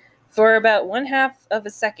 For about 1/2 of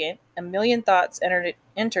a second, a million thoughts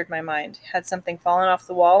entered my mind. Had something fallen off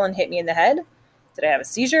the wall and hit me in the head? Did I have a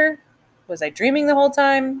seizure? Was I dreaming the whole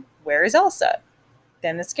time? Where is Elsa?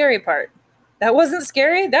 Then the scary part. That wasn't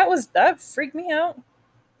scary. That freaked me out.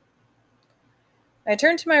 I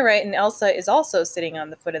turned to my right, and Elsa is also sitting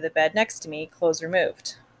on the foot of the bed next to me, clothes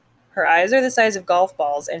removed. Her eyes are the size of golf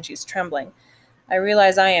balls, and she's trembling. I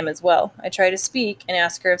realize I am as well. I try to speak and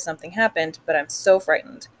ask her if something happened, but I'm so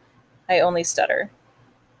frightened. I only stutter.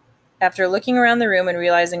 After looking around the room and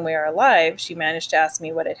realizing we are alive, she managed to ask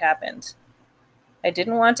me what had happened. I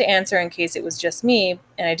didn't want to answer in case it was just me,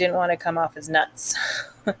 and I didn't want to come off as nuts.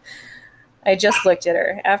 I just looked at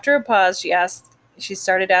her. After a pause, she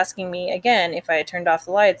started asking me again if I had turned off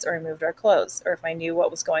the lights or removed our clothes, or if I knew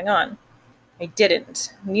what was going on. I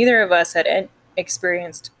didn't. Neither of us had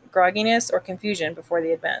experienced grogginess or confusion before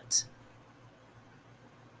the event.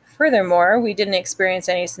 Furthermore, we didn't experience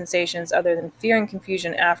any sensations other than fear and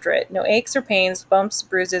confusion after it. No aches or pains, bumps,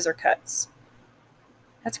 bruises, or cuts.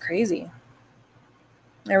 That's crazy.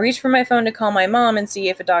 I reached for my phone to call my mom and see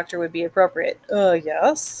if a doctor would be appropriate.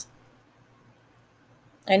 Yes.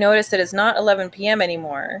 I noticed that it's not 11 p.m.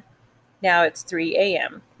 anymore. Now it's 3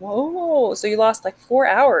 a.m. Whoa, so you lost like 4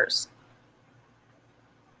 hours.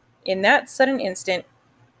 In that sudden instant,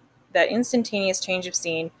 that instantaneous change of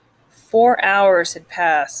scene, 4 hours had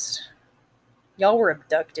passed. Y'all were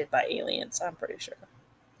abducted by aliens, I'm pretty sure.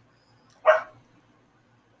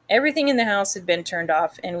 Everything in the house had been turned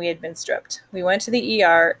off and we had been stripped. We went to the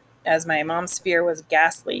ER as my mom's fear was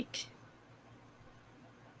gas leak.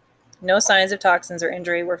 No signs of toxins or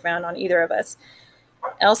injury were found on either of us.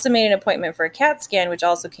 Elsa made an appointment for a CAT scan, which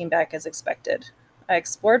also came back as expected. I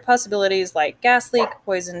explored possibilities like gas leak,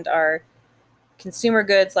 poisoned our consumer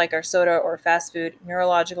goods like our soda or fast food,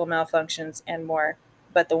 neurological malfunctions, and more.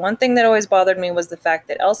 But the one thing that always bothered me was the fact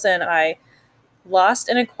that Elsa and I lost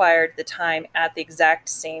and acquired the time at the exact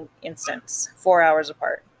same instance, 4 hours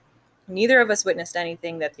apart. Neither of us witnessed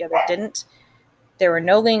anything that the other didn't. There were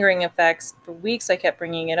no lingering effects. For weeks I kept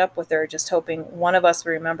bringing it up with her, just hoping one of us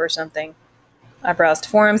would remember something. I browsed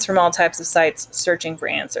forums from all types of sites, searching for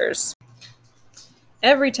answers.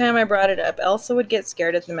 Every time I brought it up, Elsa would get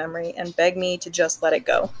scared at the memory and beg me to just let it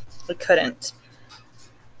go. I couldn't.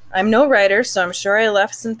 I'm no writer, so I'm sure I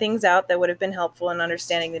left some things out that would have been helpful in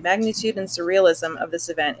understanding the magnitude and surrealism of this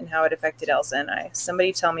event and how it affected Elsa and I.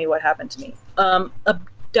 Somebody tell me what happened to me.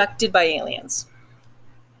 Abducted by aliens.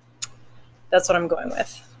 That's what I'm going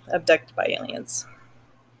with. Abducted by aliens.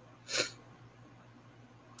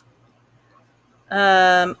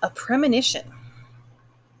 A premonition.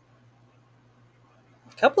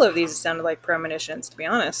 A couple of these sounded like premonitions, to be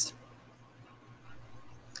honest.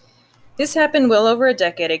 This happened well over a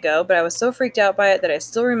decade ago, but I was so freaked out by it that I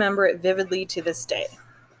still remember it vividly to this day.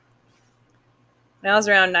 When I was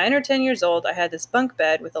around 9 or 10 years old, I had this bunk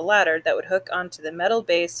bed with a ladder that would hook onto the metal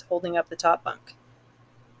base holding up the top bunk.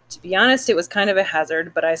 To be honest, it was kind of a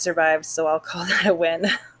hazard, but I survived, so I'll call that a win.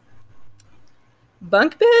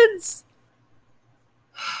 Bunk beds?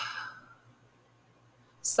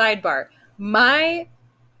 Sidebar. My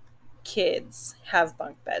kids have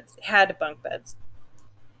bunk beds. Had bunk beds.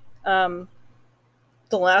 The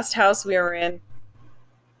last house we were in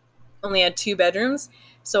only had 2 bedrooms,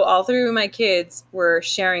 so all 3 of my kids were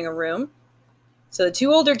sharing a room. So the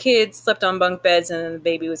 2 older kids slept on bunk beds, and then the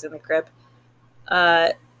baby was in the crib.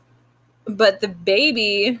 But the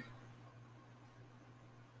baby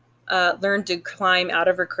learned to climb out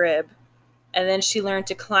of her crib, and then she learned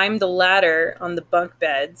to climb the ladder on the bunk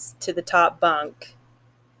beds to the top bunk.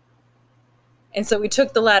 And so we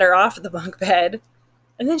took the ladder off of the bunk bed,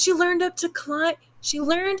 and then she learned She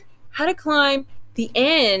learned how to climb the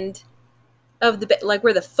end of the bed, like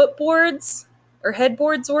where the footboards or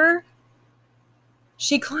headboards were.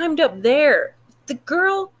 She climbed up there. The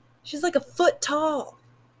girl, she's like a foot tall.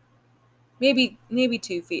 Maybe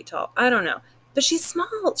 2 feet tall. I don't know. But she's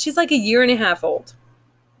small. She's like a year and a half old.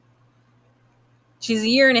 She's a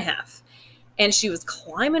year and a half. And she was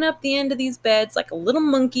climbing up the end of these beds like a little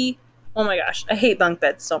monkey. Oh my gosh, I hate bunk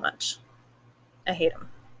beds so much. I hate them.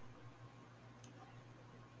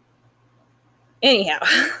 Anyhow,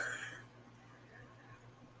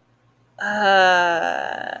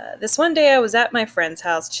 this one day I was at my friend's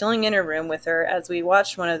house chilling in her room with her as we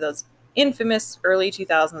watched one of those infamous early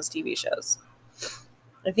 2000s TV shows.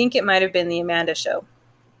 I think it might have been The Amanda Show.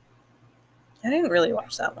 I didn't really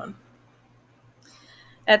watch that one.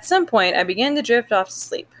 At some point, I began to drift off to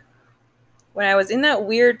sleep. When I was in that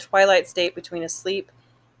weird twilight state between asleep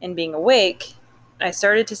and being awake, I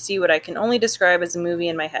started to see what I can only describe as a movie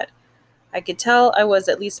in my head. I could tell I was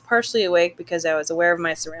at least partially awake because I was aware of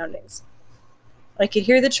my surroundings. I could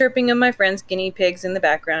hear the chirping of my friend's guinea pigs in the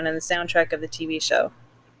background and the soundtrack of the TV show.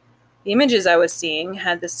 The images I was seeing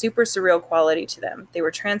had this super surreal quality to them. They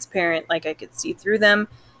were transparent, like I could see through them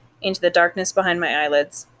into the darkness behind my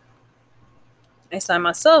eyelids. I saw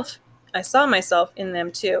myself in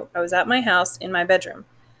them too. I was at my house in my bedroom.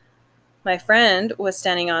 My friend was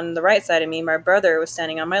standing on the right side of me, my brother was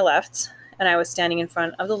standing on my left, and I was standing in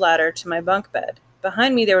front of the ladder to my bunk bed.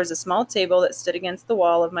 Behind me there was a small table that stood against the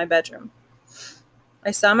wall of my bedroom.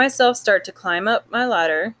 I saw myself start to climb up my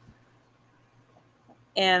ladder,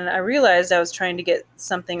 and I realized I was trying to get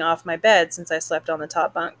something off my bed since I slept on the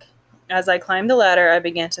top bunk. As I climbed the ladder, I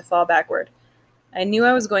began to fall backward. I knew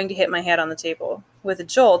I was going to hit my head on the table. With a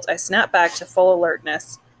jolt, I snapped back to full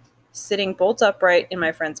alertness, sitting bolt upright in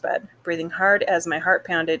my friend's bed, breathing hard as my heart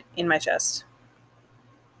pounded in my chest.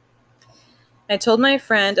 I told my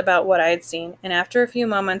friend about what I had seen, and after a few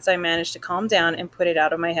moments I managed to calm down and put it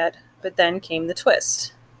out of my head. But then came the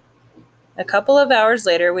twist. A couple of hours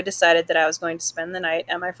later, we decided that I was going to spend the night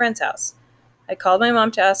at my friend's house. I called my mom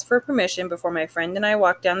to ask for permission before my friend and I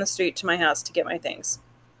walked down the street to my house to get my things.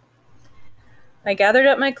 I gathered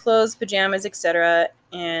up my clothes, pajamas, etc.,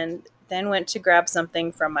 and then went to grab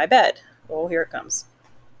something from my bed. Oh, here it comes.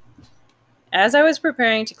 As I was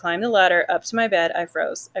preparing to climb the ladder up to my bed, I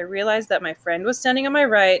froze. I realized that my friend was standing on my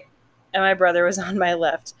right and my brother was on my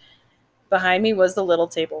left. Behind me was the little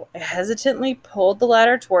table. I hesitantly pulled the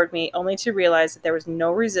ladder toward me, only to realize that there was no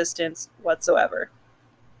resistance whatsoever.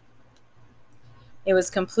 It was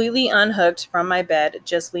completely unhooked from my bed,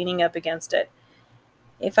 just leaning up against it.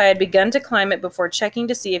 If I had begun to climb it before checking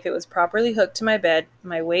to see if it was properly hooked to my bed,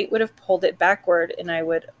 my weight would have pulled it backward, and I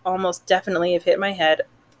would almost definitely have hit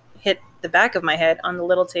the back of my head on the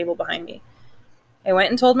little table behind me. I went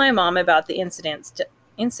and told my mom about the incident,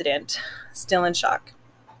 still in shock.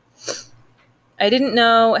 I didn't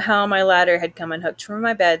know how my ladder had come unhooked from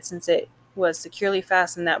my bed since it was securely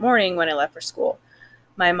fastened that morning when I left for school.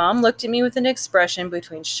 My mom looked at me with an expression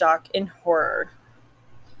between shock and horror.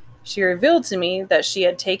 She revealed to me that she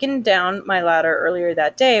had taken down my ladder earlier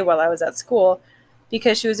that day while I was at school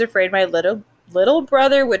because she was afraid my little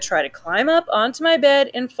brother would try to climb up onto my bed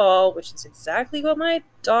and fall, which is exactly what my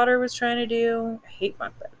daughter was trying to do. I hate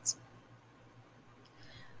bunk beds.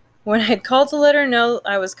 When I had called to let her know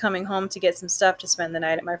I was coming home to get some stuff to spend the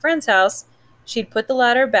night at my friend's house, she'd put the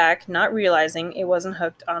ladder back, not realizing it wasn't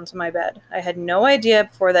hooked onto my bed. I had no idea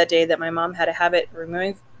before that day that my mom had a habit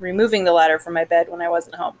removing the ladder from my bed when I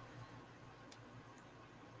wasn't home.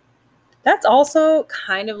 That's also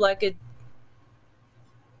kind of like a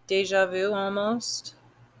deja vu almost.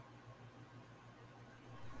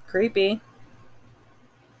 Creepy.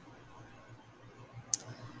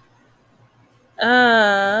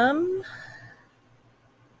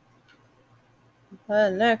 The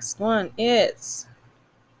next one is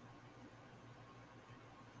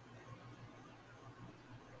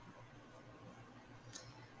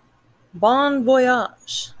Bon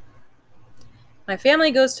Voyage. My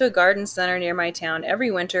family goes to a garden center near my town every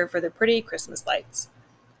winter for the pretty Christmas lights.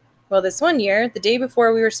 Well, this one year, the day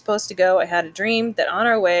before we were supposed to go, I had a dream that on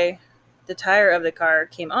our way, the tire of the car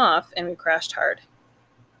came off and we crashed hard.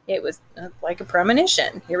 It was like a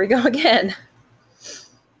premonition. Here we go again.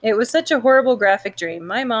 It was such a horrible graphic dream.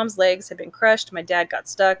 My mom's legs had been crushed, my dad got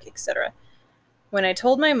stuck, etc. When I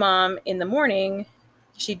told my mom in the morning,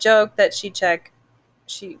 she joked and said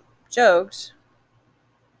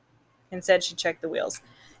she'd check the wheels.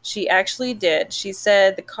 She actually did. She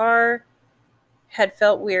said the car had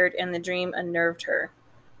felt weird and the dream unnerved her.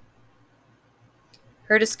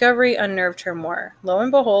 Her discovery unnerved her more. Lo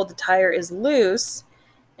and behold, the tire is loose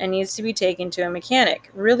and needs to be taken to a mechanic.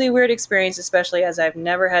 Really weird experience, especially as I've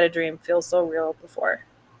never had a dream feel so real before.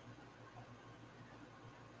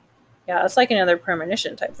 Yeah, it's like another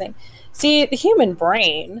premonition type thing. See, the human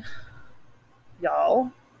brain,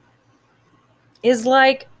 y'all, is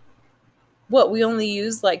like, what, we only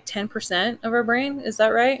use like 10% of our brain? Is that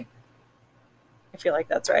right? I feel like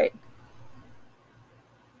that's right.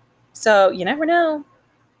 So you never know.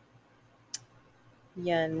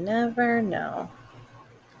 You never know.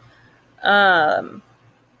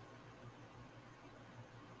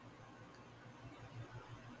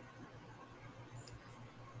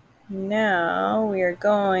 Now we are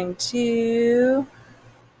going to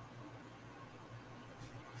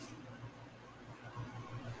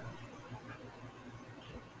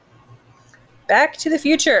Back to the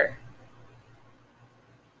Future.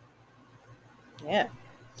 Yeah.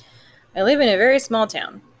 I live in a very small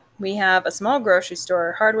town. We have a small grocery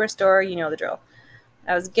store, hardware store, you know the drill.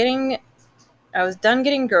 I was done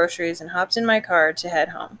getting groceries and hopped in my car to head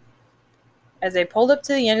home. As I pulled up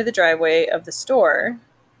to the end of the driveway of the store,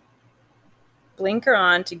 blinker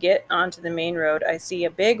on to get onto the main road, I see a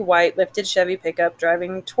big white lifted Chevy pickup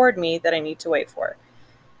driving toward me that I need to wait for.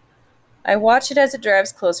 I watch it as it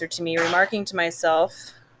drives closer to me, remarking to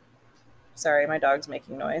myself, sorry, my dog's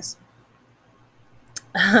making noise.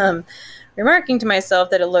 Remarking to myself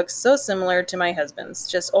that it looks so similar to my husband's,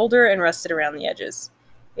 just older and rusted around the edges.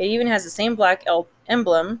 It even has the same black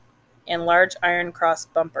emblem and large iron cross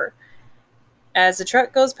bumper. As the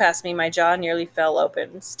truck goes past me, my jaw nearly fell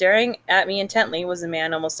open. Staring at me intently was a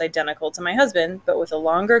man almost identical to my husband, but with a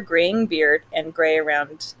longer graying beard and gray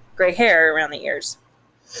hair around the ears.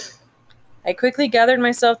 I quickly gathered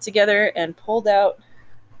myself together and pulled out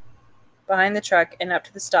behind the truck and up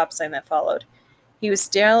to the stop sign that followed. He was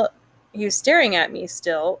staring at me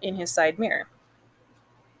still in his side mirror,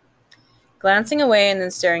 glancing away and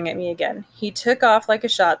then staring at me again. He took off like a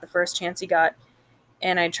shot the first chance he got,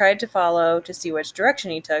 and I tried to follow to see which direction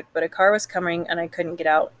he took, but a car was coming and I couldn't get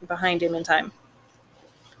out behind him in time.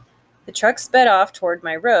 The truck sped off toward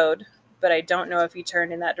my road, but I don't know if he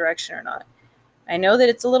turned in that direction or not. I know that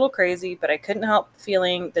it's a little crazy, but I couldn't help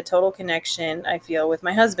feeling the total connection I feel with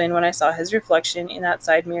my husband when I saw his reflection in that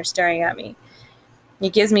side mirror staring at me.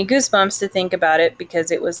 It gives me goosebumps to think about it because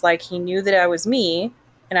it was like he knew that I was me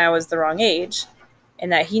and I was the wrong age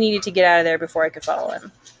and that he needed to get out of there before I could follow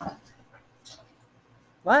him.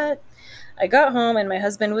 What? I got home and my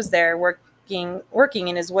husband was there working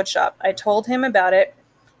in his wood shop. I told him about it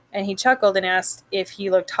and he chuckled and asked if he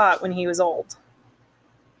looked hot when he was old.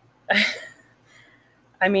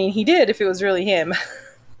 I mean, he did if it was really him.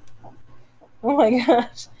 Oh my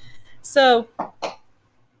gosh. So,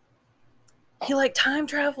 he time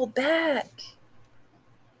traveled back.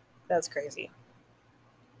 That's crazy.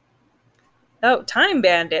 Oh, Time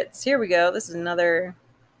Bandits. Here we go. This is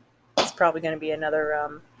probably going to be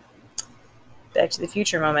another Back to the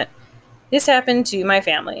Future moment. This happened to my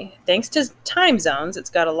family. Thanks to time zones,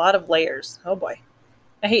 it's got a lot of layers. Oh boy.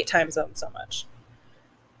 I hate time zones so much.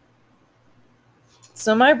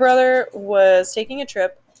 So my brother was taking a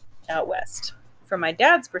trip out west. From my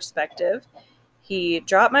dad's perspective, he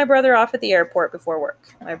dropped my brother off at the airport before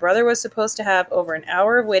work. My brother was supposed to have over an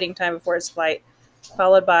hour of waiting time before his flight,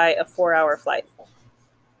 followed by a 4-hour flight.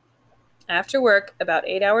 After work, about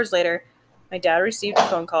 8 hours later, my dad received a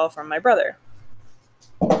phone call from my brother.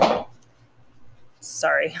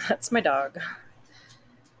 Sorry, that's my dog.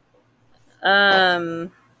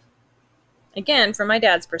 Again, from my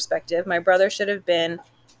dad's perspective, my brother should have been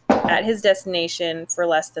at his destination for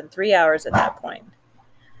less than 3 hours at that point.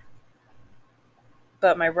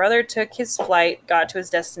 But my brother took his flight, got to his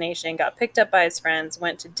destination, got picked up by his friends,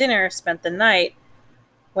 went to dinner, spent the night,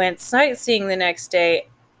 went sightseeing the next day,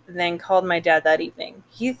 then called my dad that evening.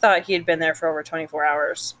 He thought he had been there for over 24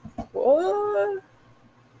 hours. What?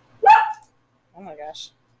 Oh my gosh.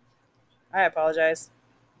 I apologize.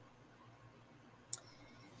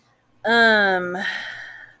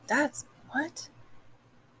 That's what?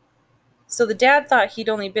 So the dad thought he'd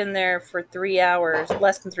only been there for 3 hours,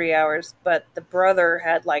 less than 3 hours, but the brother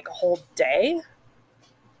had a whole day?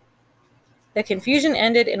 The confusion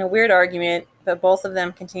ended in a weird argument, but both of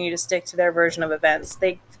them continued to stick to their version of events.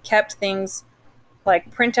 They kept things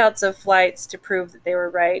like printouts of flights to prove that they were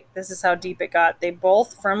right. This is how deep it got. They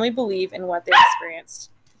both firmly believe in what they experienced.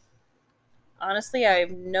 Honestly, I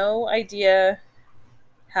have no idea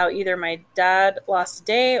how either my dad lost a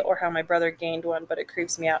day or how my brother gained one, but it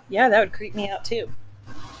creeps me out. Yeah, that would creep me out too.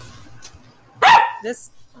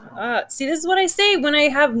 This is what I say when I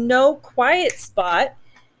have no quiet spot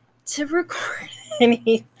to record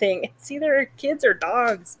anything. It's either kids or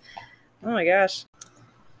dogs. Oh my gosh.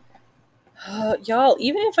 Y'all,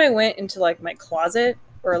 even if I went into my closet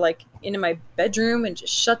or into my bedroom and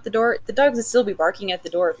just shut the door, the dogs would still be barking at the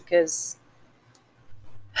door because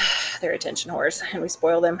they're attention whores and we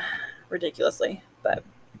spoil them ridiculously. But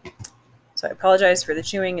so I apologize for the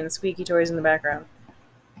chewing and the squeaky toys in the background.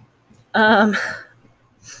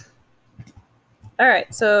 All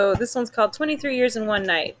right, so this one's called 23 Years in One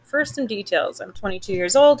Night. First, some details. I'm 22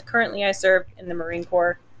 years old. Currently, I serve in the Marine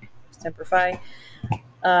Corps, Semper Fi.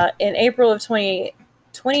 In April of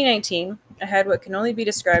 2019, I had what can only be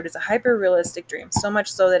described as a hyper-realistic dream, so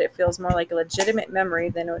much so that it feels more like a legitimate memory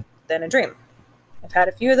than a dream. I've had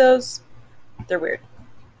a few of those. They're weird.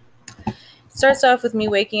 It starts off with me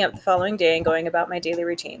waking up the following day and going about my daily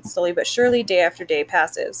routine. Slowly but surely, day after day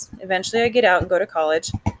passes. Eventually, I get out and go to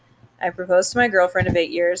college. I propose to my girlfriend of 8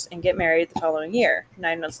 years and get married the following year.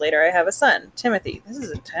 9 months later, I have a son, Timothy. This is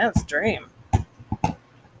an intense dream.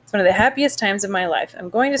 It's one of the happiest times of my life. I'm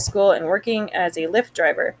going to school and working as a Lyft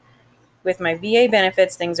driver. With my VA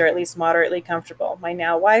benefits, things are at least moderately comfortable. My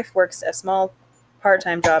now wife works a small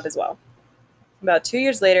part-time job as well. About 2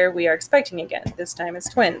 years later, we are expecting again. This time as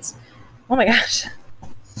twins. Oh my gosh.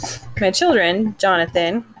 My children,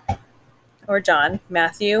 Jonathan, or John,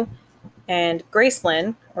 Matthew, and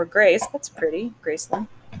Gracelyn, or Grace, that's pretty, Gracelyn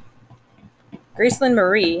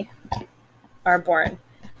Marie, are born.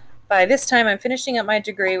 By this time, I'm finishing up my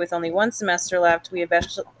degree with only one semester left. We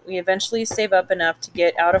eventually save up enough to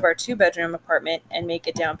get out of our 2-bedroom apartment and make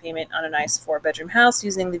a down payment on a nice 4-bedroom house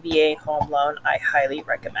using the VA home loan I highly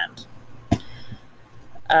recommend.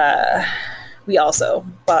 We also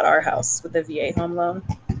bought our house with the VA home loan.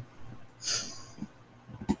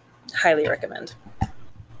 Highly recommend.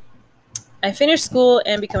 I finish school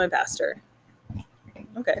and become a pastor.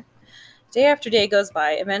 Okay. Day after day goes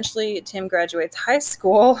by. Eventually, Tim graduates high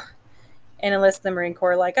school and enlists the Marine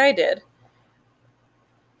Corps like I did.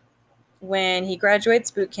 When he graduates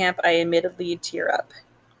boot camp, I admittedly tear up.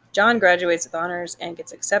 John graduates with honors and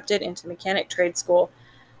gets accepted into mechanic trade school.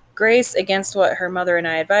 Grace, against what her mother and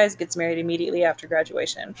I advised, gets married immediately after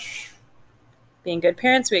graduation. Being good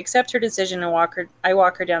parents, we accept her decision and I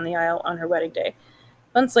walk her down the aisle on her wedding day.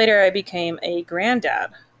 Months later, I became a granddad.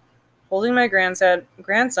 Holding my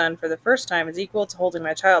grandson for the first time is equal to holding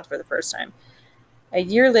my child for the first time. A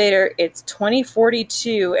year later, it's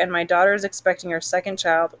 2042, and my daughter is expecting her second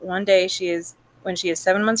child. One day, when she is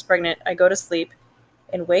 7 months pregnant, I go to sleep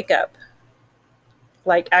and wake up.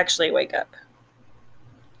 Like, actually wake up.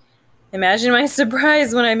 Imagine my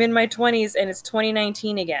surprise when I'm in my 20s and it's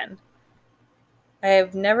 2019 again. I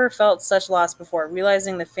have never felt such loss before,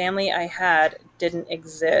 realizing the family I had didn't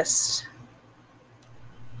exist.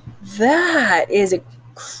 That is a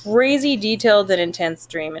crazy detailed and intense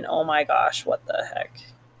dream, and oh my gosh, what the heck.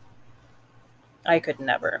 I could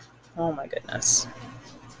never. Oh my goodness.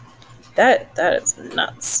 That is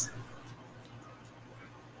nuts.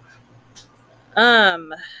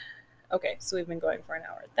 Okay, so we've been going for an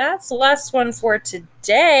hour. That's the last one for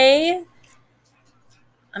today.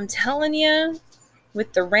 I'm telling you,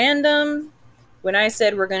 with the random, when I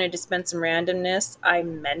said we're going to dispense some randomness, I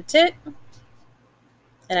meant it.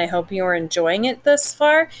 And I hope you are enjoying it thus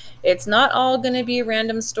far. It's not all going to be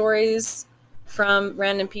random stories from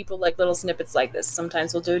random people, like little snippets like this.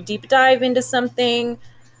 Sometimes we'll do a deep dive into something.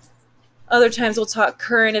 Other times we'll talk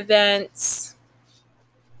current events.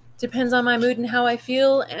 Depends on my mood and how I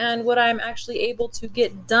feel and what I'm actually able to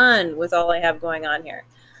get done with all I have going on here.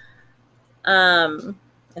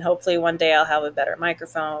 And hopefully one day I'll have a better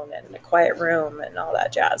microphone and a quiet room and all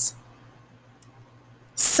that jazz.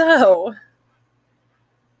 So,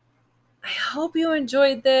 I hope you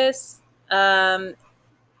enjoyed this. Follow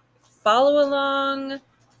along.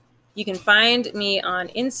 You can find me on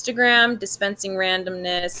Instagram, Dispensing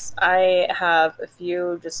Randomness. I have a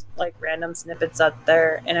few just like random snippets up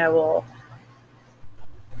there, and I will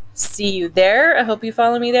see you there. I hope you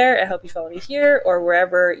follow me there. I hope you follow me here or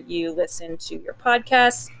wherever you listen to your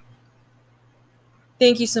podcasts.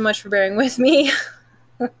 Thank you so much for bearing with me.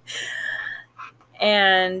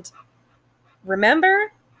 And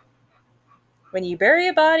remember, when you bury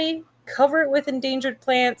a body, cover it with endangered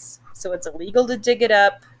plants so it's illegal to dig it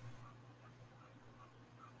up.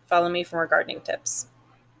 Follow me for more gardening tips.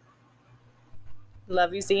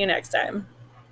 Love you. See you next time.